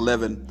 4, verse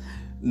 11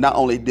 not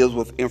only deals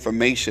with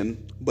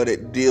information, but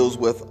it deals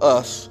with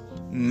us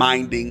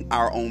minding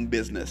our own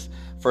business.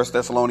 1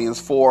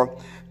 Thessalonians 4,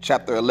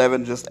 chapter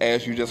 11, just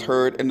as you just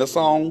heard in the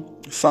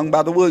song sung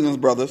by the Williams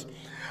brothers,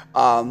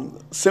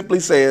 simply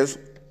says,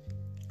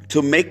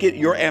 to make it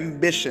your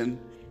ambition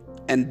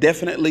and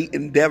definitely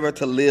endeavor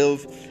to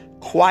live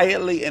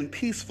quietly and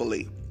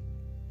peacefully,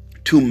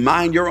 to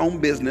mind your own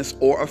business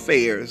or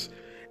affairs,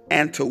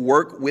 and to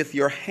work with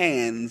your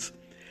hands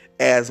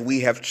as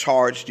we have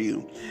charged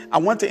you. I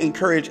want to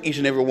encourage each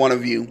and every one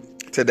of you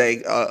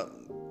today.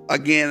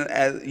 Again,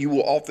 as you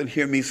will often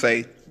hear me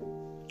say,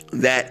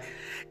 that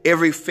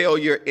every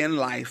failure in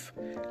life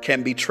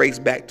can be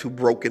traced back to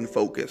broken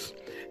focus.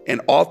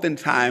 And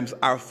oftentimes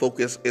our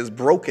focus is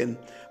broken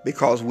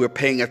because we're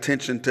paying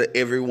attention to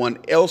everyone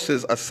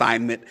else's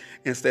assignment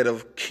instead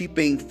of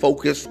keeping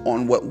focused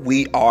on what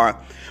we are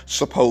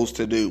supposed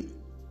to do.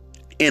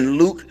 In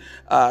Luke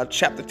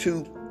chapter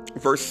 2,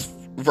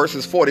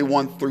 verses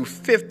 41 through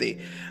 50,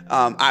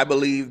 I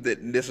believe that,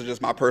 and this is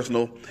just my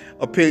personal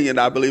opinion,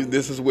 I believe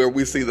this is where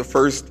we see the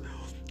first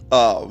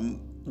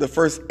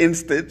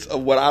instance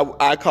of what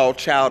I call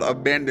child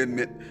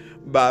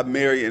abandonment by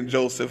Mary and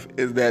Joseph,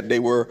 is that they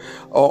were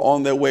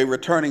on their way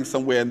returning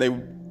somewhere, and they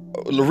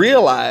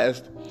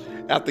realized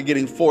after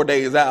getting 4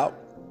 days out,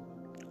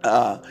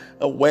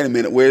 wait a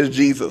minute, where's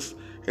Jesus?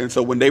 And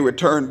so when they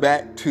returned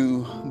back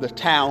to the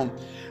town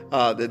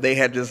that they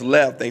had just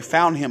left, they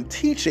found him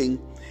teaching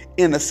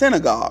in a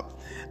synagogue.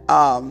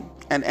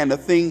 And the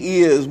thing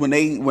is, when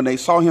they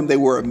saw him, they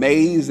were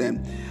amazed.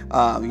 And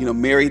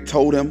Mary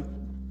told him,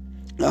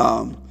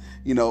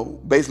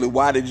 basically,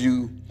 why did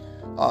you,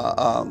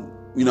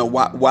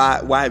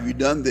 why have you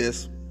done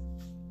this?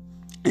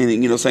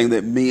 And saying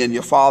that me and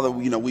your father,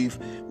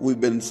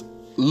 we've been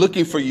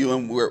looking for you,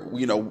 and we're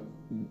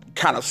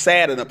kind of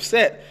sad and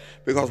upset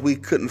because we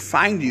couldn't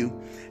find you.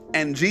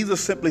 And Jesus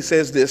simply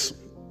says this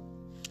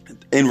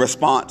in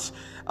response.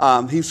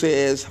 He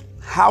says,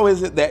 how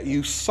is it that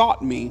you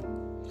sought me,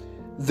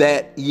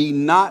 that ye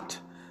not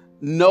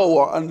know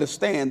or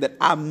understand that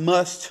I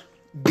must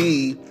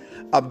be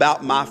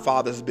about my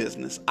Father's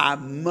business? I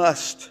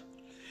must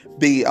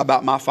be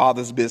about my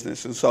Father's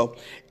business. And so,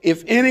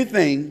 if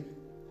anything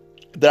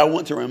that I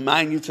want to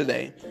remind you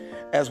today,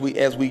 as we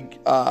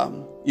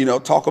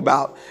talk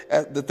about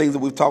the things that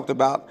we've talked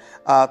about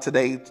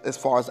today, as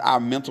far as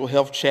our mental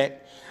health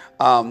check,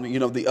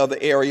 the other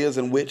areas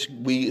in which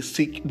we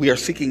are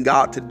seeking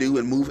God to do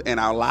and move in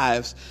our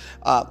lives,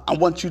 I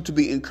want you to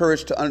be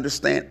encouraged to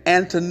understand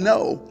and to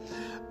know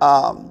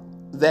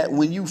that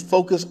when you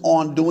focus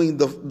on doing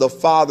the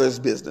Father's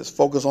business,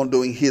 focus on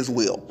doing His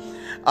will,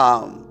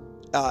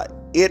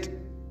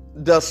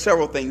 it does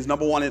several things.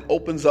 Number one, it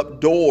opens up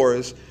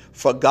doors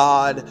for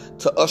God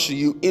to usher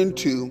you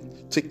into,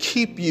 to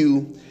keep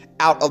you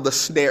out of the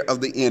snare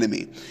of the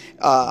enemy.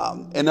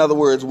 In other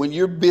words, when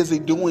you're busy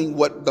doing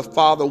what the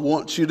Father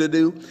wants you to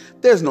do,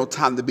 there's no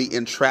time to be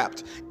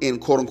entrapped in,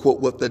 quote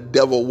unquote, what the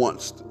devil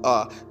wants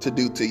to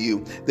do to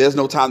you. There's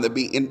no time to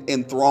be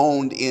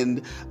enthroned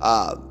in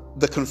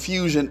the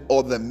confusion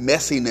or the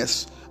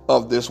messiness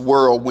of this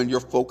world when you're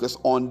focused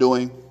on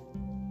doing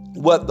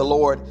what the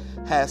Lord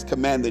has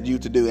commanded you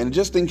to do. And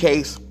just in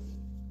case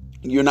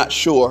you're not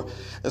sure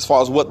as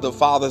far as what the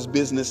Father's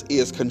business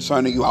is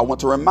concerning you, I want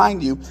to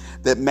remind you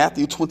that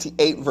Matthew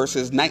 28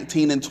 verses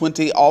 19 and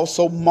 20,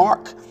 also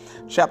Mark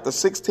chapter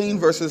 16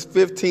 verses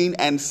 15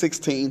 and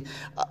 16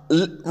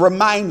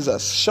 reminds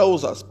us,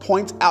 shows us,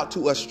 points out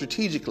to us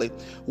strategically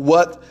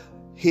what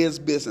His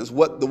business,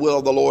 what the will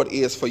of the Lord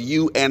is for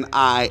you and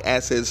I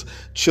as His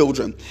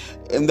children.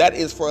 And that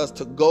is for us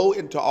to go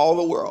into all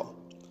the world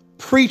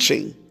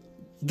preaching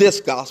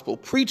this gospel,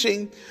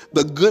 preaching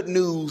the good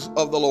news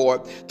of the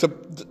Lord,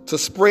 to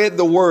spread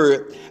the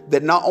word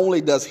that not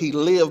only does He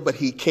live, but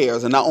He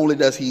cares. And not only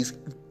does He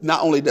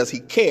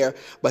care,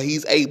 but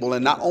He's able.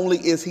 And not only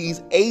is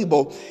He's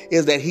able,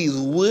 is that He's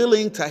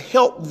willing to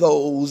help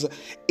those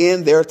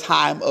in their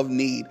time of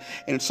need.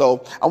 And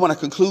so I want to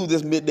conclude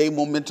this midday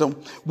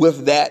momentum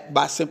with that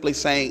by simply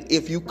saying,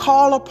 if you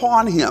call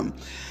upon Him,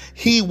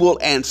 He will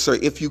answer.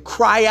 If you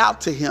cry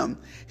out to Him,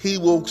 He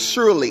will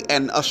surely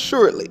and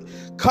assuredly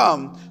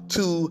come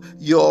to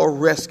your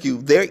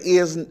rescue. There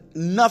is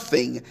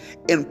nothing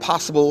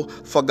impossible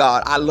for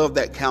God. I love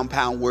that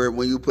compound word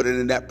when you put it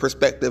in that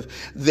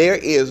perspective. There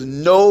is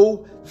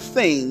no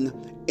thing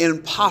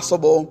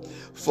impossible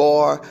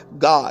for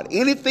God.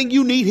 Anything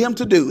you need him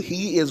to do,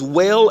 he is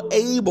well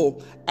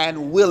able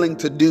and willing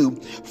to do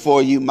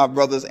for you, my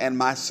brothers and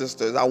my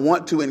sisters. I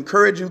want to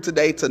encourage you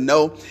today to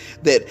know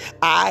that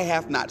eye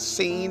have not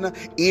seen,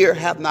 ear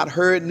have not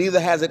heard, neither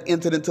has it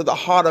entered into the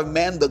heart of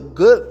man the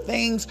good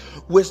things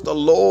which the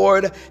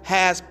Lord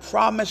has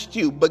promised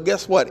you. But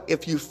guess what?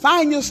 If you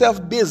find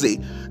yourself busy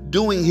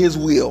doing his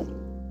will,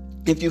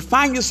 if you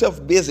find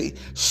yourself busy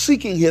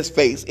seeking his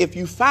face, if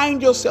you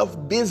find yourself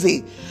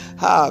busy,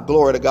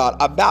 glory to God,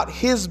 about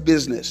his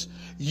business,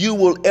 you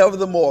will ever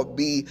the more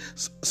be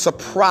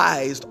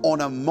surprised on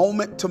a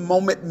moment to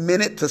moment,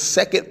 minute to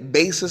second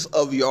basis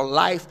of your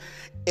life,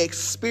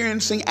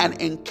 experiencing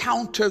and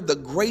encounter the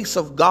grace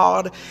of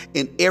God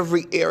in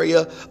every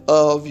area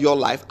of your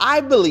life.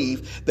 I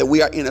believe that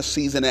we are in a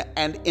season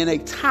and in a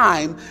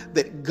time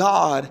that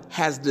God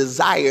has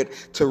desired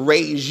to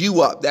raise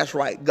you up. That's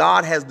right.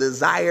 God has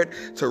desired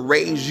to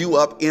raise you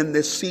up in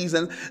this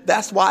season.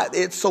 That's why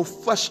it's so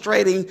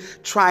frustrating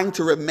trying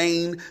to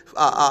remain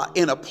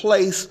in a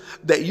place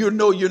that you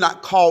know you're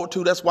not called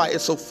to. That's why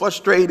it's so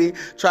frustrating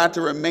trying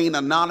to remain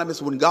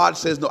anonymous when God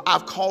says, no,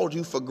 I've called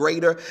you for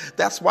greater.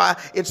 That's why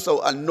it's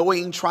so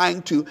annoying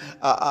trying to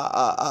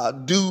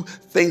do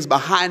things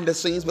behind the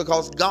scenes,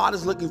 because God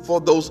is looking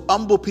for those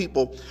humble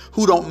people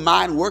who don't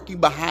mind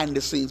working behind the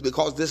scenes,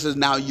 because this is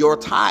now your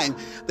time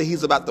that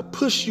he's about to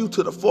push you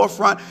to the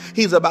forefront.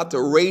 He's about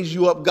to raise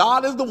you up.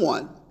 God is the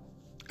one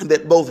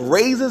that both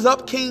raises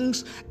up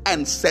kings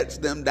and sets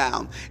them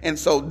down. And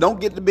so don't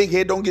get the big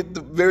head, don't get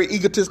the very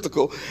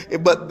egotistical,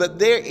 but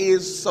there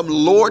is some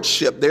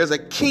lordship, there's a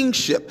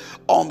kingship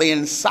on the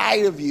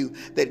inside of you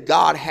that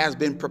God has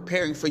been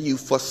preparing for you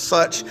for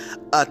such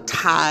a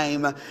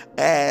time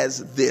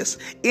as this.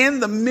 In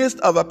the midst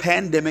of a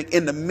pandemic,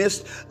 in the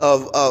midst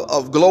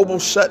of global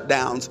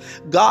shutdowns,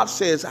 God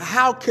says,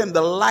 how can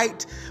the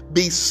light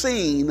be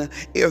seen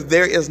if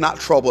there is not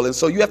trouble? And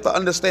so you have to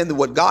understand that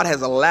what God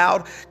has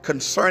allowed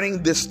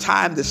concerning this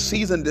time, this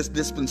season, this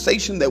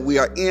dispensation that we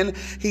are in,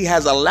 he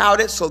has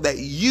allowed it so that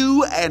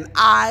you and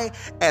I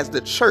as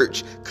the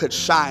church could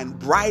shine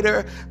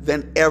brighter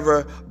than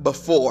ever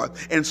before.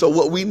 And so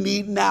what we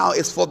need now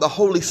is for the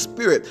Holy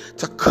Spirit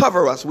to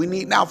cover us. We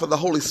need now for the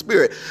Holy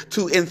Spirit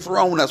to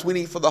enthrone us. We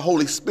need for the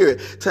Holy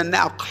Spirit to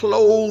now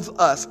clothe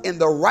us in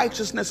the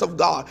righteousness of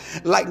God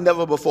like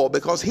never before,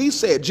 because he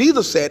said,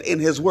 Jesus said in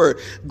his word,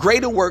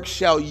 greater work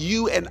shall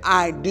you and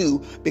I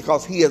do,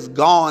 because he has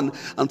gone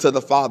unto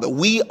the Father.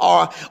 We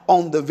are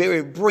on the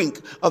very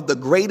brink of the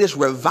greatest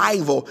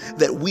revival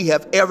that we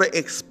have ever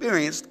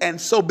experienced. And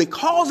so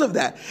because of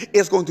that,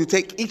 it's going to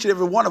take each and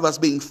every one of us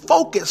being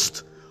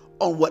focused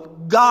on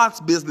what God's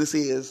business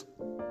is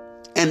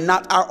and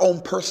not our own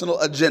personal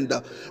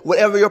agenda.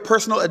 Whatever your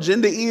personal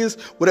agenda is,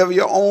 whatever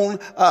your own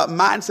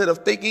mindset of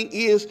thinking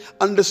is,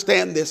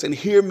 understand this and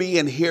hear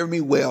me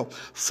well.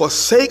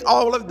 Forsake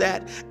all of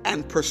that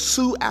and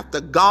pursue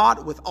after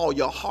God with all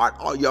your heart,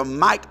 all your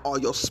might, all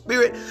your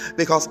spirit,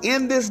 because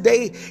in this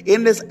day,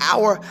 in this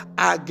hour,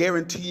 I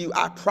guarantee you,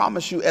 I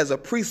promise you as a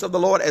priest of the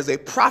Lord, as a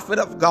prophet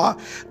of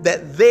God,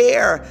 that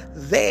there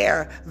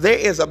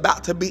is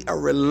about to be a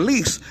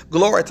release,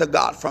 glory to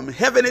God, from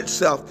heaven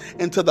itself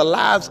into the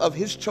lives of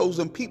his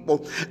chosen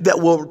people that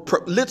will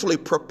literally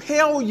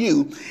propel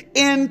you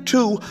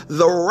into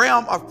the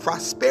realm of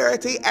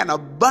prosperity and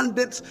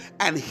abundance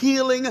and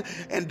healing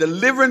and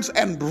deliverance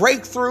and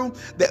breakthrough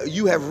that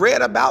you have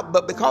read about.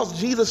 But because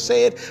Jesus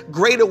said,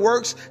 greater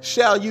works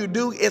shall you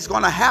do, it's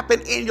going to happen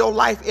in your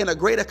life in a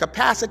greater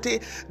capacity.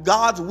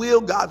 God's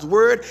will, God's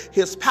word,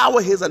 his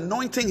power, his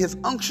anointing, his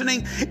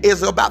unctioning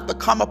is about to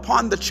come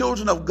upon the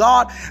children of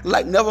God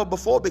like never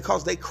before,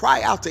 because they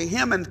cry out to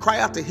him and cry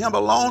out to him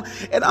alone.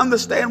 And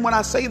understand when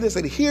I say this,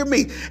 and hear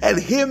me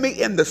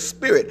in the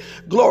spirit.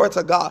 Glory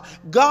to God.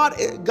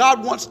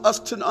 God wants us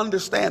to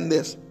understand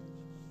this.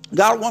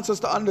 God wants us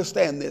to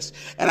understand this.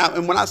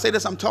 And when I say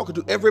this, I'm talking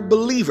to every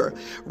believer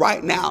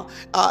right now,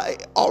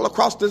 all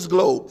across this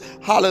globe.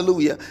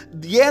 Hallelujah.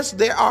 Yes,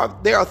 there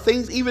are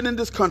things even in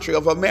this country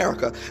of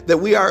America that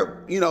we are,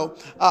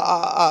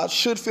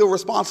 should feel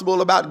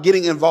responsible about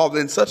getting involved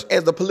in, such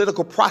as the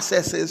political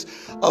processes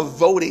of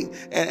voting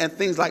and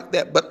things like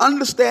that. But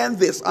understand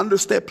this,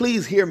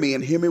 please hear me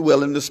and hear me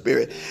well in the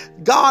spirit.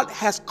 God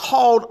has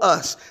called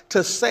us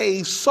to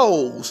save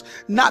souls,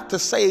 not to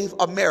save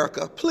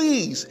America.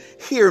 Please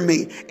hear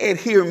me and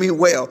hear me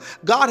well.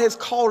 God has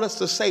called us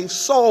to save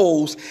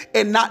souls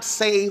and not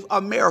save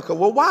America.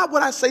 Well, why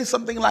would I say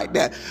something like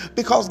that?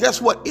 Because guess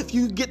what? If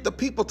you get the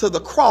people to the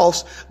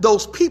cross,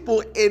 those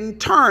people in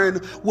turn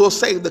will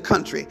save the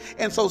country.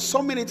 And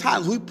so many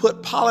times we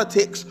put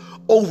politics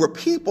over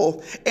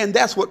people, and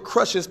that's what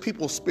crushes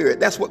people's spirit.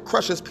 That's what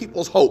crushes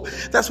people's hope.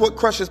 That's what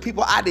crushes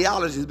people's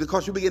ideologies,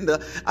 because you begin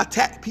to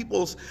attack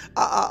people's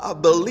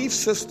belief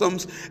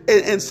systems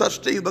and such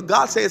things. But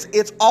God says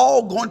it's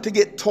all going to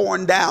get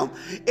torn down.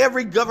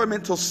 Every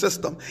governmental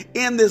system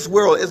in this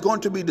world is going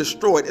to be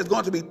destroyed. It's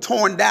going to be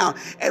torn down.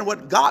 And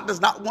what God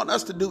does not want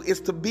us to do is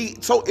to be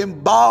so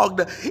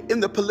embogged in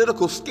the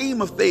political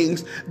scheme of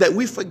things that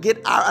we forget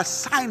our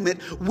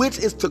assignment, which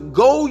is to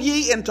go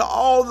ye into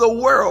all the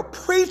world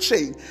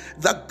preaching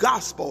the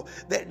gospel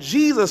that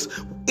Jesus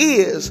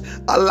is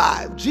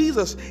alive.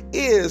 Jesus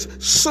is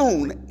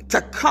soon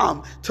to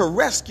come to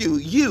rescue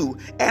you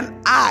and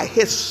I,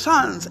 his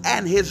sons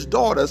and his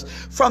daughters,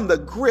 from the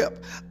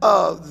grip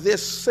of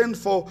this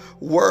sinful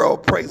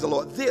world. Praise the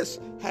Lord. This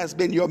has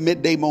been your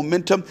Midday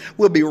Momentum.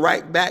 We'll be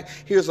right back.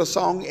 Here's a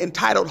song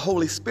entitled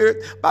Holy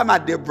Spirit by my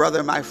dear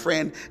brother, my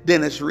friend,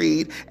 Dennis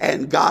Reed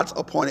and God's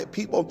Appointed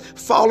People,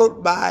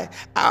 followed by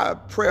our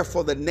prayer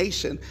for the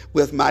nation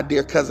with my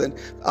dear cousin,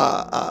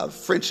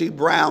 Frenchie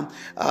Brown.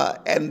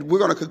 And we're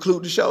going to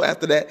conclude the show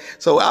after that.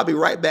 So I'll be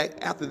right back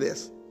after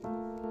this.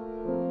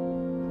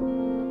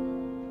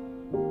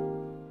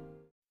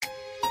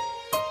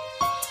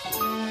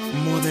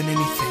 More than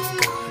anything,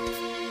 God,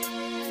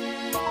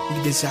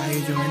 we desire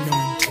your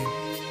anointing.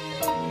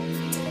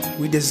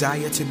 We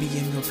desire to be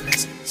in your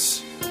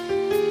presence.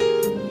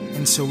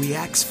 And so we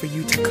ask for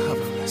you to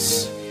cover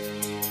us.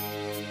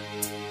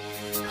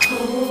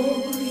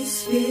 Holy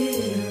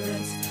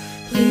Spirit,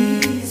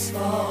 please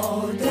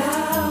fall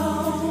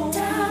down,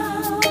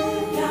 down.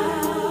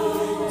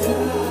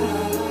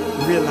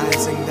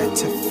 Realizing that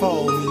to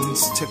fall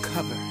means to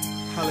cover.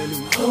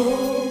 Hallelujah.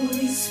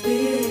 Holy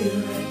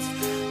Spirit,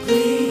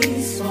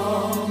 please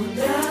fall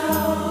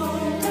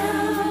down,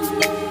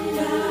 down.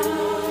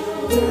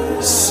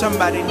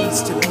 Somebody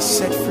needs to be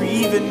set free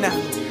even now.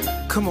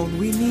 Come on,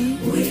 we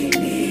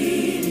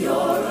need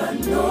your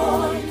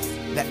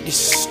anointing that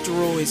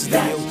destroys the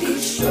yoke.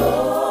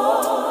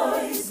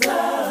 Destroys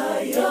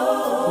the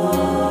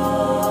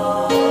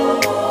yoke.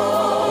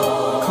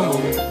 Come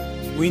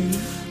on, we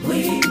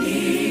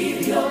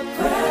need your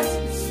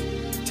presence.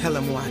 Tell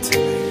them why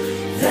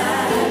tonight.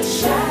 That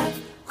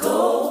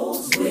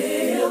shackles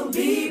will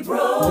be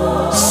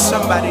broken.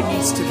 Somebody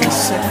needs to be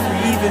set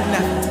free even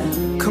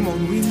now. Come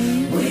on, we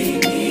need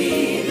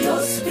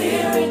your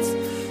spirit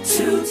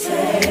to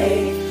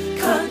take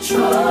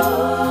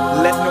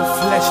control. Let no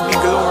flesh be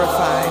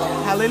glorified.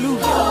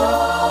 Hallelujah.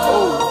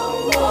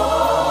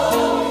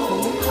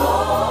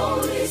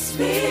 Holy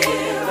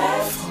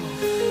Spirit,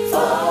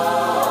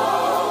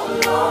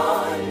 fall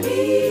on me.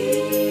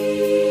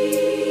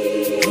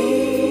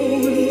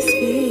 Holy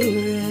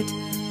Spirit,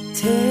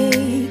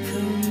 take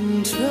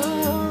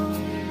control.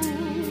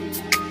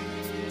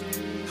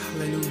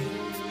 Hallelujah.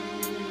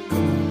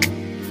 Come on.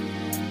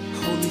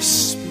 Holy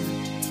Spirit.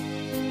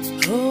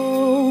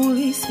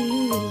 Holy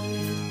Spirit,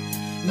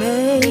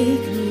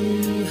 make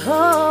me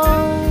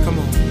whole. Come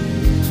on.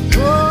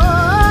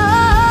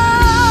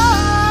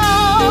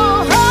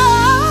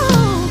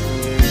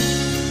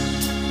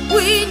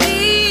 We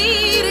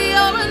need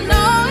your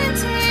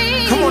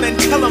anointing. Come on and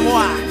tell them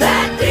why.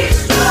 That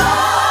destroys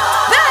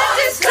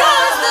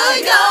the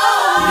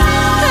yoke.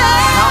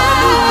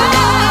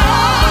 Hallelujah.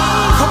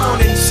 Come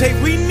on and say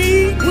we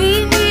need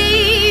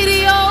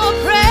your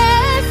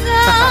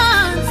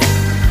presence.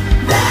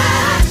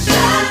 That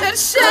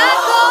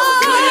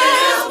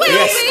shackles will be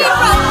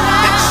broken.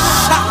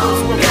 shackles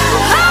will be broken.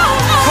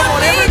 Come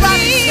on,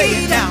 everybody say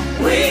it now.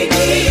 We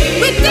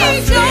need your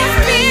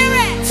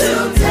spirit to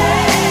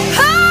take control.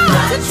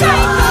 Holy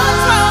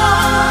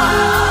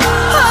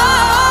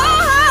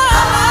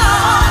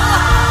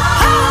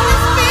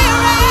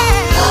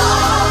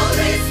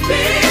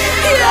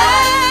Spirit,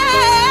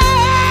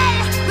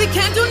 yeah. We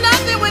can't do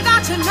nothing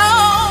without you, no.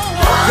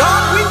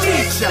 God, we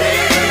need you.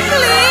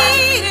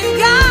 Lead and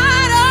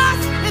guide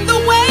us in the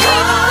way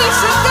that we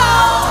should go.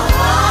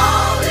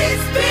 Holy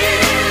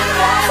Spirit,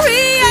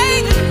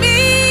 create in me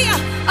a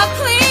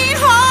clean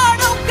heart,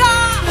 oh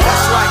God.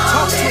 That's right,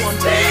 talk to him.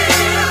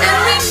 And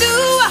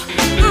renew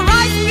the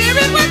right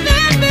spirit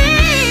within me.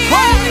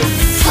 Holy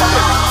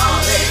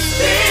Spirit.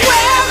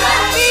 Dwell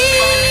in me.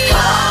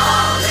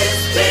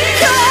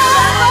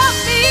 Cover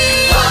me.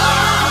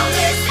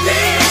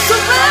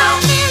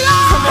 Surround me,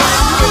 Lord.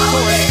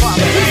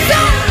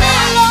 Surround me,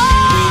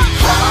 Lord.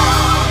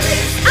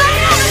 I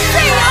wanna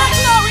see your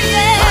glory,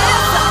 yeah.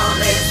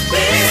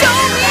 Show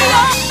me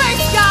your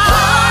face,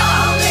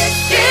 God.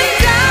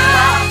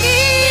 Endow me.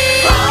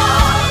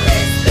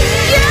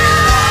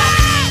 Yeah.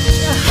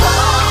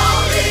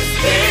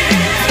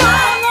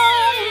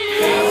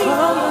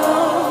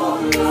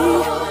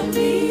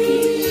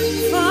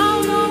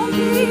 Follow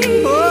me.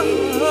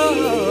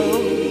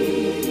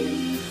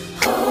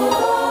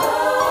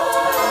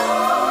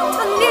 I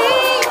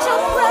need your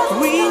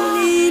presence. We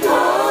need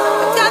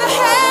Gotta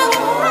have a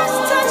fresh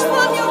touch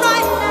from you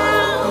right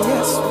now.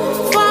 yes,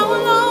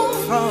 Follow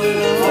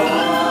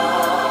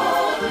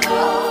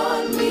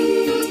me.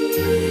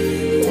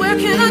 Where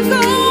can I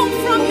go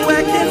from your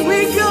where can we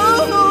go?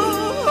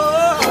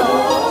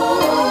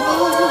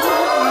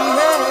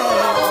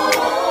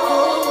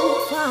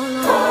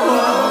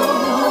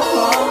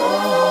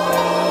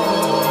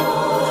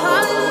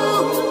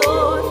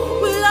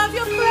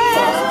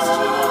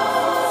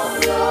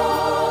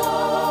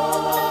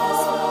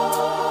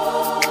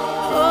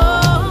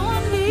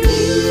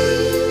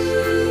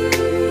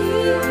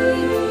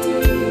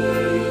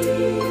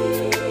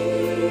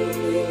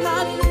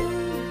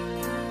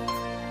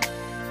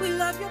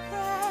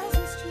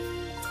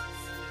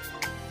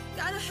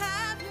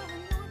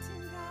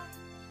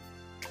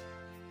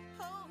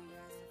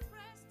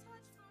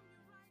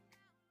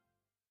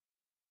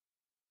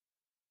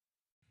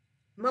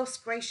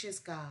 Most gracious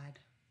God,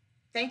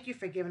 thank you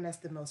for giving us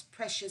the most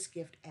precious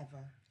gift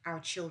ever, our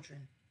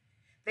children.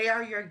 They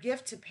are your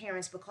gift to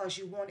parents because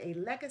you want a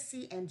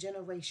legacy and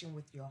generation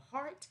with your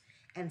heart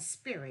and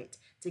spirit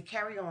to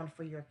carry on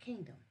for your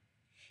kingdom.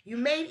 You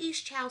made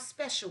each child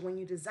special when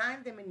you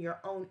designed them in your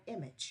own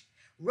image,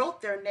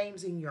 wrote their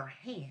names in your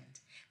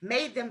hand,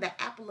 made them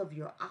the apple of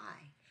your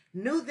eye,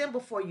 knew them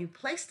before you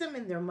placed them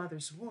in their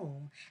mother's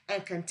womb,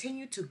 and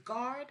continue to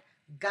guard,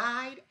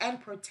 guide, and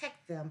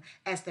protect them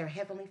as their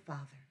heavenly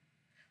Father.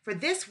 For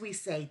this we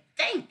say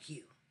thank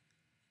you.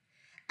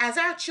 As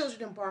our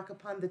children embark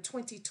upon the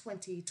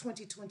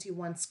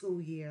 2020-2021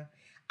 school year,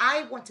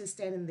 I want to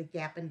stand in the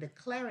gap and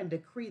declare and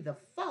decree the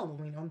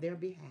following on their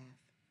behalf.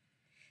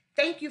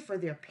 Thank you for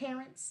their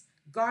parents,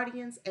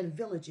 guardians, and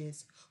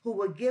villages who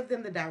will give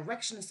them the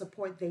direction and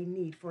support they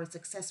need for a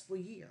successful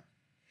year.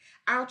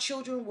 Our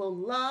children will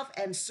love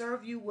and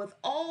serve you with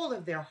all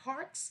of their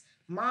hearts,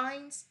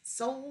 minds,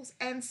 souls,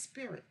 and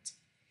spirit.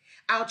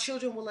 Our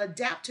children will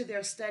adapt to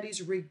their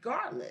studies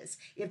regardless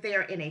if they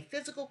are in a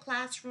physical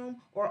classroom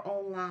or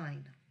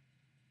online.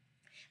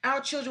 Our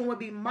children will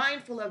be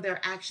mindful of their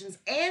actions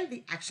and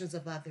the actions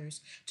of others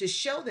to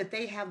show that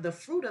they have the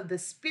fruit of the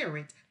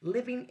Spirit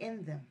living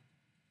in them.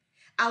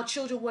 Our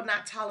children will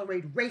not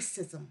tolerate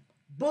racism,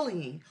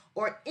 bullying,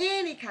 or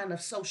any kind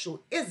of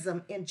social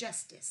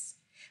injustice.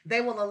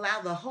 They will allow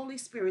the Holy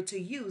Spirit to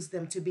use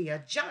them to be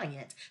a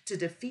giant to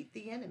defeat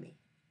the enemy.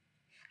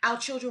 Our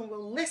children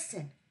will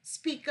listen,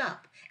 speak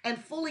up,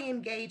 and fully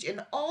engage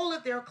in all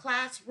of their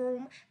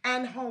classroom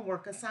and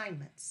homework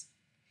assignments.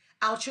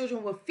 Our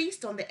children will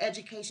feast on the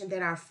education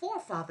that our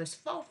forefathers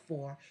fought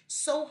for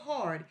so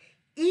hard,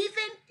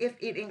 even if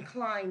it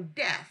inclined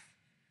death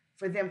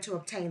for them to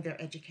obtain their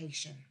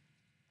education.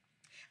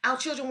 Our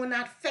children will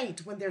not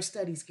faint when their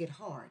studies get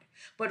hard,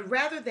 but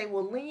rather they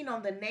will lean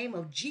on the name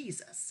of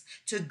Jesus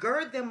to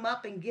gird them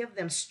up and give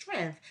them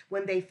strength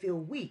when they feel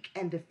weak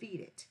and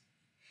defeated.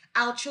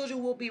 Our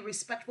children will be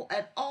respectful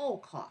at all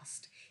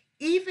costs,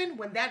 even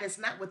when that is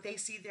not what they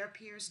see their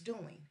peers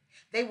doing.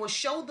 They will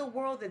show the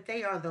world that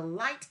they are the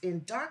light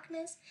in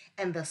darkness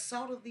and the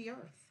salt of the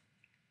earth.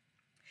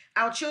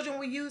 Our children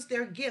will use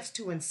their gifts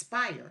to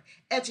inspire,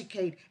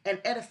 educate,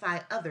 and edify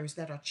others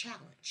that are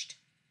challenged.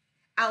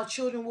 Our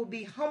children will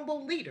be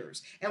humble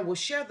leaders and will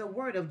share the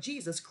word of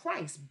Jesus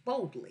Christ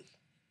boldly.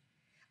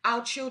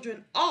 Our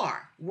children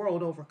are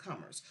world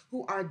overcomers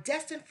who are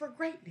destined for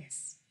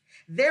greatness.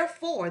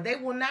 Therefore, they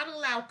will not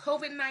allow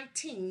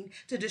COVID-19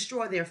 to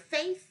destroy their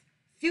faith,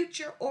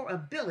 future, or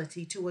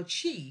ability to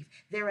achieve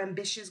their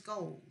ambitious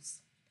goals.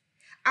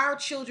 Our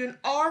children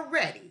are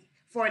ready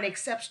for an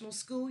exceptional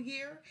school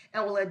year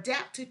and will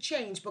adapt to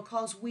change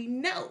because we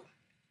know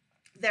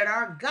that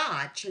our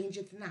God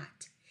changeth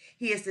not.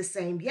 He is the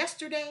same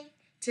yesterday,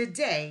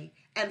 today,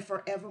 and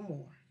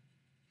forevermore.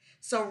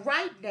 So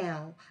right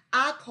now,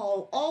 I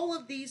call all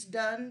of these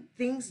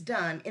things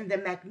done in the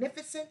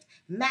magnificent,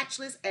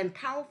 matchless, and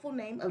powerful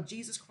name of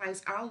Jesus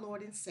Christ, our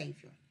Lord and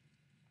Savior.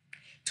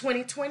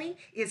 2020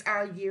 is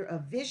our year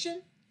of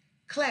vision,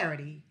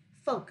 clarity,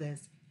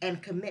 focus,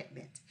 and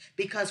commitment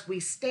because we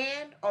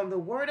stand on the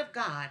word of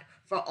God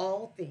for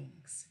all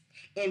things.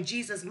 In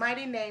Jesus'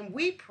 mighty name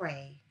we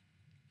pray.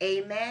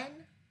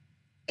 Amen.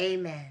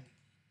 Amen.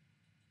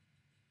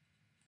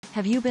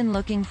 Have you been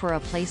looking for a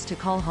place to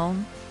call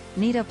home?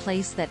 Need a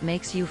place that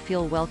makes you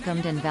feel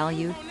welcomed and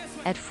valued?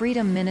 At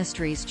Freedom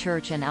Ministries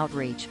Church and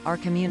Outreach, our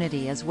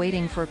community is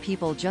waiting for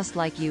people just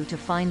like you to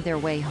find their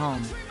way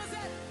home.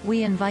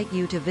 We invite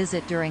you to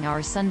visit during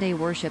our Sunday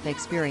worship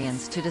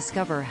experience to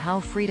discover how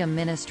Freedom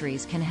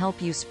Ministries can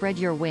help you spread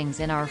your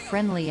wings in our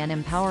friendly and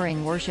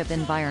empowering worship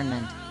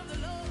environment.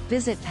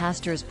 Visit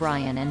Pastors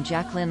Brian and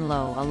Jacqueline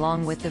Lowe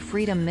along with the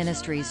Freedom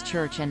Ministries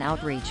Church and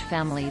Outreach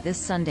family this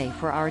Sunday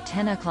for our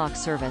 10 o'clock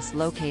service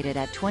located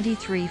at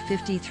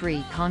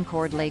 2353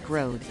 Concord Lake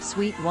Road,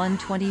 Suite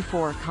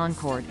 124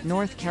 Concord,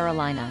 North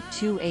Carolina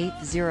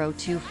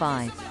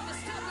 28025.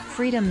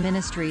 Freedom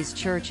Ministries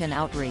Church and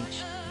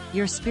Outreach.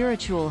 Your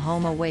spiritual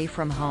home away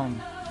from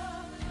home.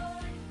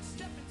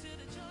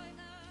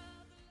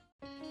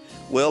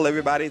 Well,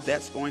 everybody,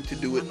 that's going to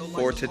do it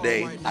for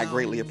today. I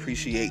greatly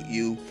appreciate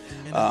you,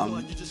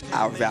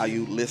 our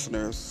valued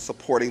listeners,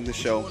 supporting the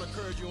show.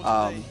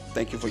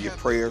 Thank you for your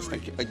prayers.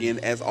 Thank you again,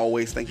 as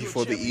always. Thank you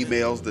for the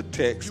emails, the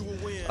texts,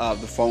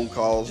 the phone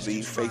calls,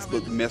 the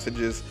Facebook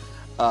messages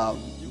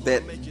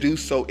that do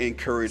so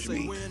encourage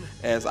me.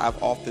 As I've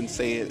often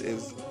said,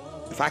 is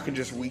if I can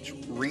just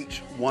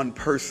reach one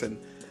person,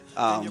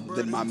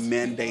 then my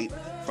mandate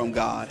from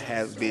God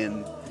has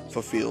been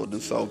fulfilled.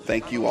 And so,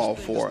 thank you all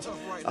for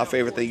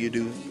everything you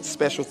do.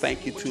 Special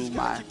thank you to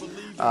my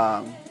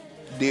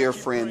dear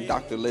friend,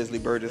 Dr. Leslie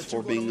Burgess,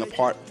 for being a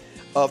part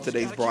of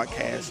today's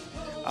broadcast.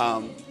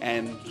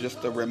 And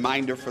just a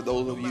reminder for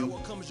those of you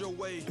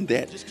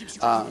that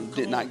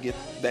did not get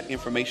that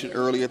information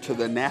earlier, to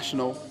the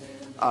National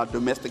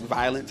Domestic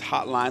Violence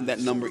Hotline. That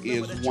number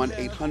is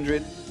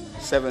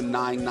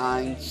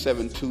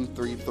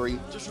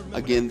 1-800-799-7233.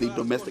 Again, the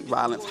Domestic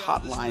Violence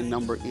Hotline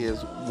number is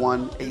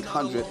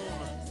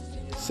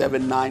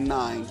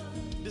 1-800-799-7233.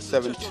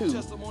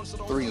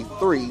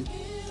 800-950-7233.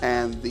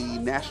 And the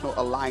National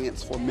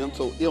Alliance for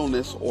Mental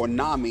Illness, or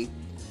NAMI,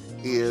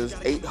 is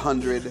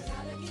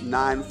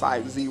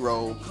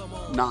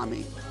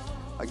 800-950-NAMI.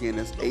 Again,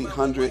 it's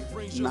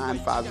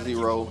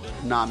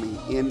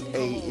 800-950-NAMI,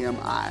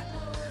 N-A-M-I.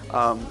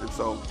 And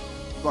so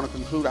we're going to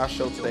conclude our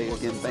show today.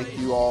 Again, thank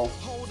you all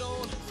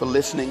for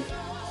listening.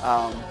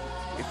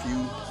 If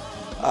you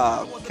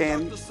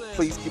can,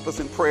 please keep us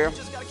in prayer.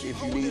 If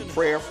you need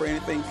prayer for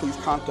anything, please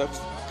contact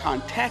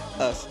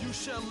us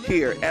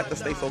here at the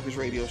Stay Focused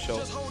Radio Show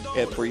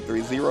at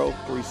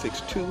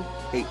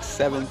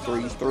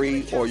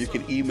 330-362-8733, or you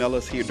can email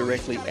us here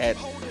directly at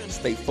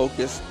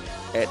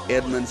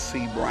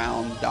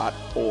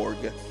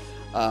stayfocused@edmundcbrown.org.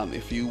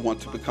 If you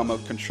want to become a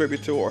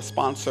contributor or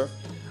sponsor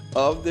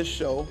of this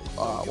show,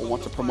 or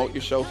want to promote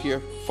your show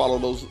here, follow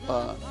those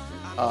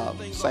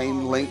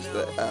same links,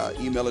 the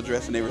email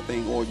address and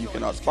everything, or you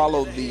can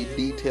follow the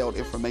detailed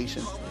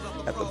information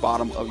at the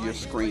bottom of your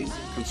screen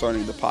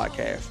concerning the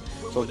podcast.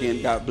 So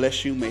again, God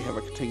bless you. May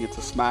heaven continue to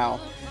smile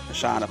and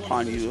shine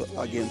upon you.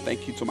 Again,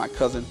 thank you to my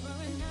cousin,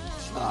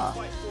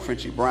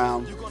 Frenchie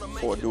Brown,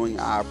 for doing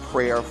our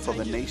prayer for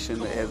the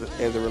nation as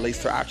it relates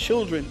to our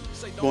children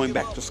going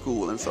back to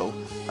school. And so,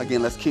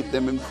 again, let's keep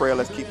them in prayer.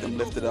 Let's keep them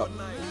lifted up.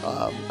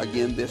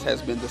 Again, this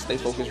has been the Stay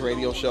Focused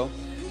Radio Show.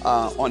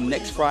 On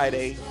next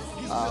Friday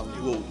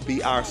will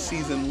be our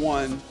season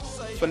 1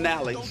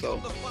 finale.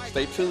 So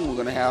stay tuned. We're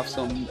going to have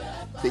some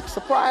big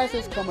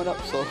surprises coming up.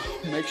 So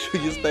make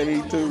sure you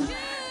stay tuned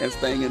and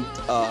staying in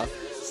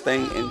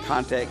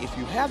contact. If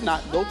you have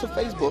not, go to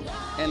Facebook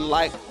and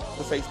like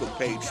the Facebook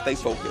page, Stay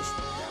Focused.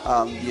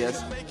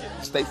 Yes,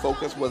 Stay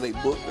Focused was a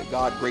book that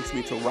God graced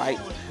me to write,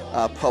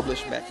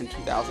 published back in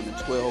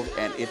 2012,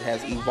 and it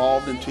has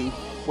evolved into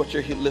what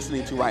you're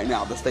listening to right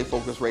now, the Stay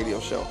Focused Radio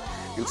Show.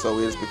 And so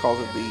it is because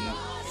of the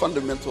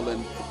fundamental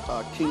and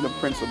kingdom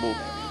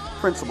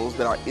principles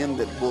that are in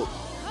that book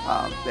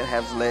that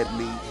has led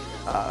me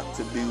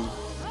to do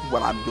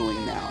what I'm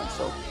doing now. And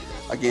so,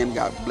 again,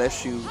 God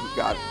bless you.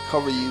 God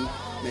cover you.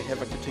 May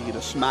heaven continue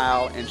to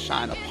smile and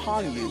shine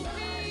upon you.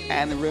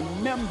 And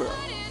remember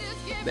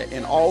that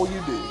in all you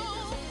do,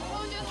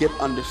 get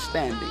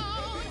understanding.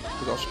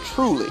 Because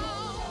truly,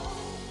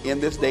 in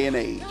this day and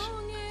age,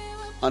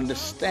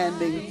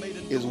 understanding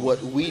is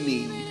what we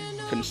need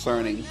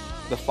concerning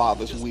the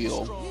Father's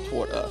will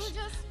toward us.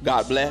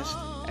 God bless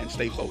and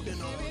stay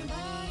focused.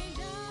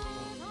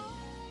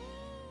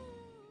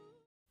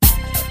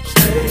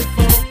 Stay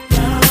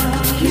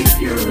focused.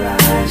 Keep your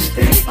eyes,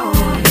 stay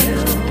on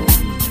Him.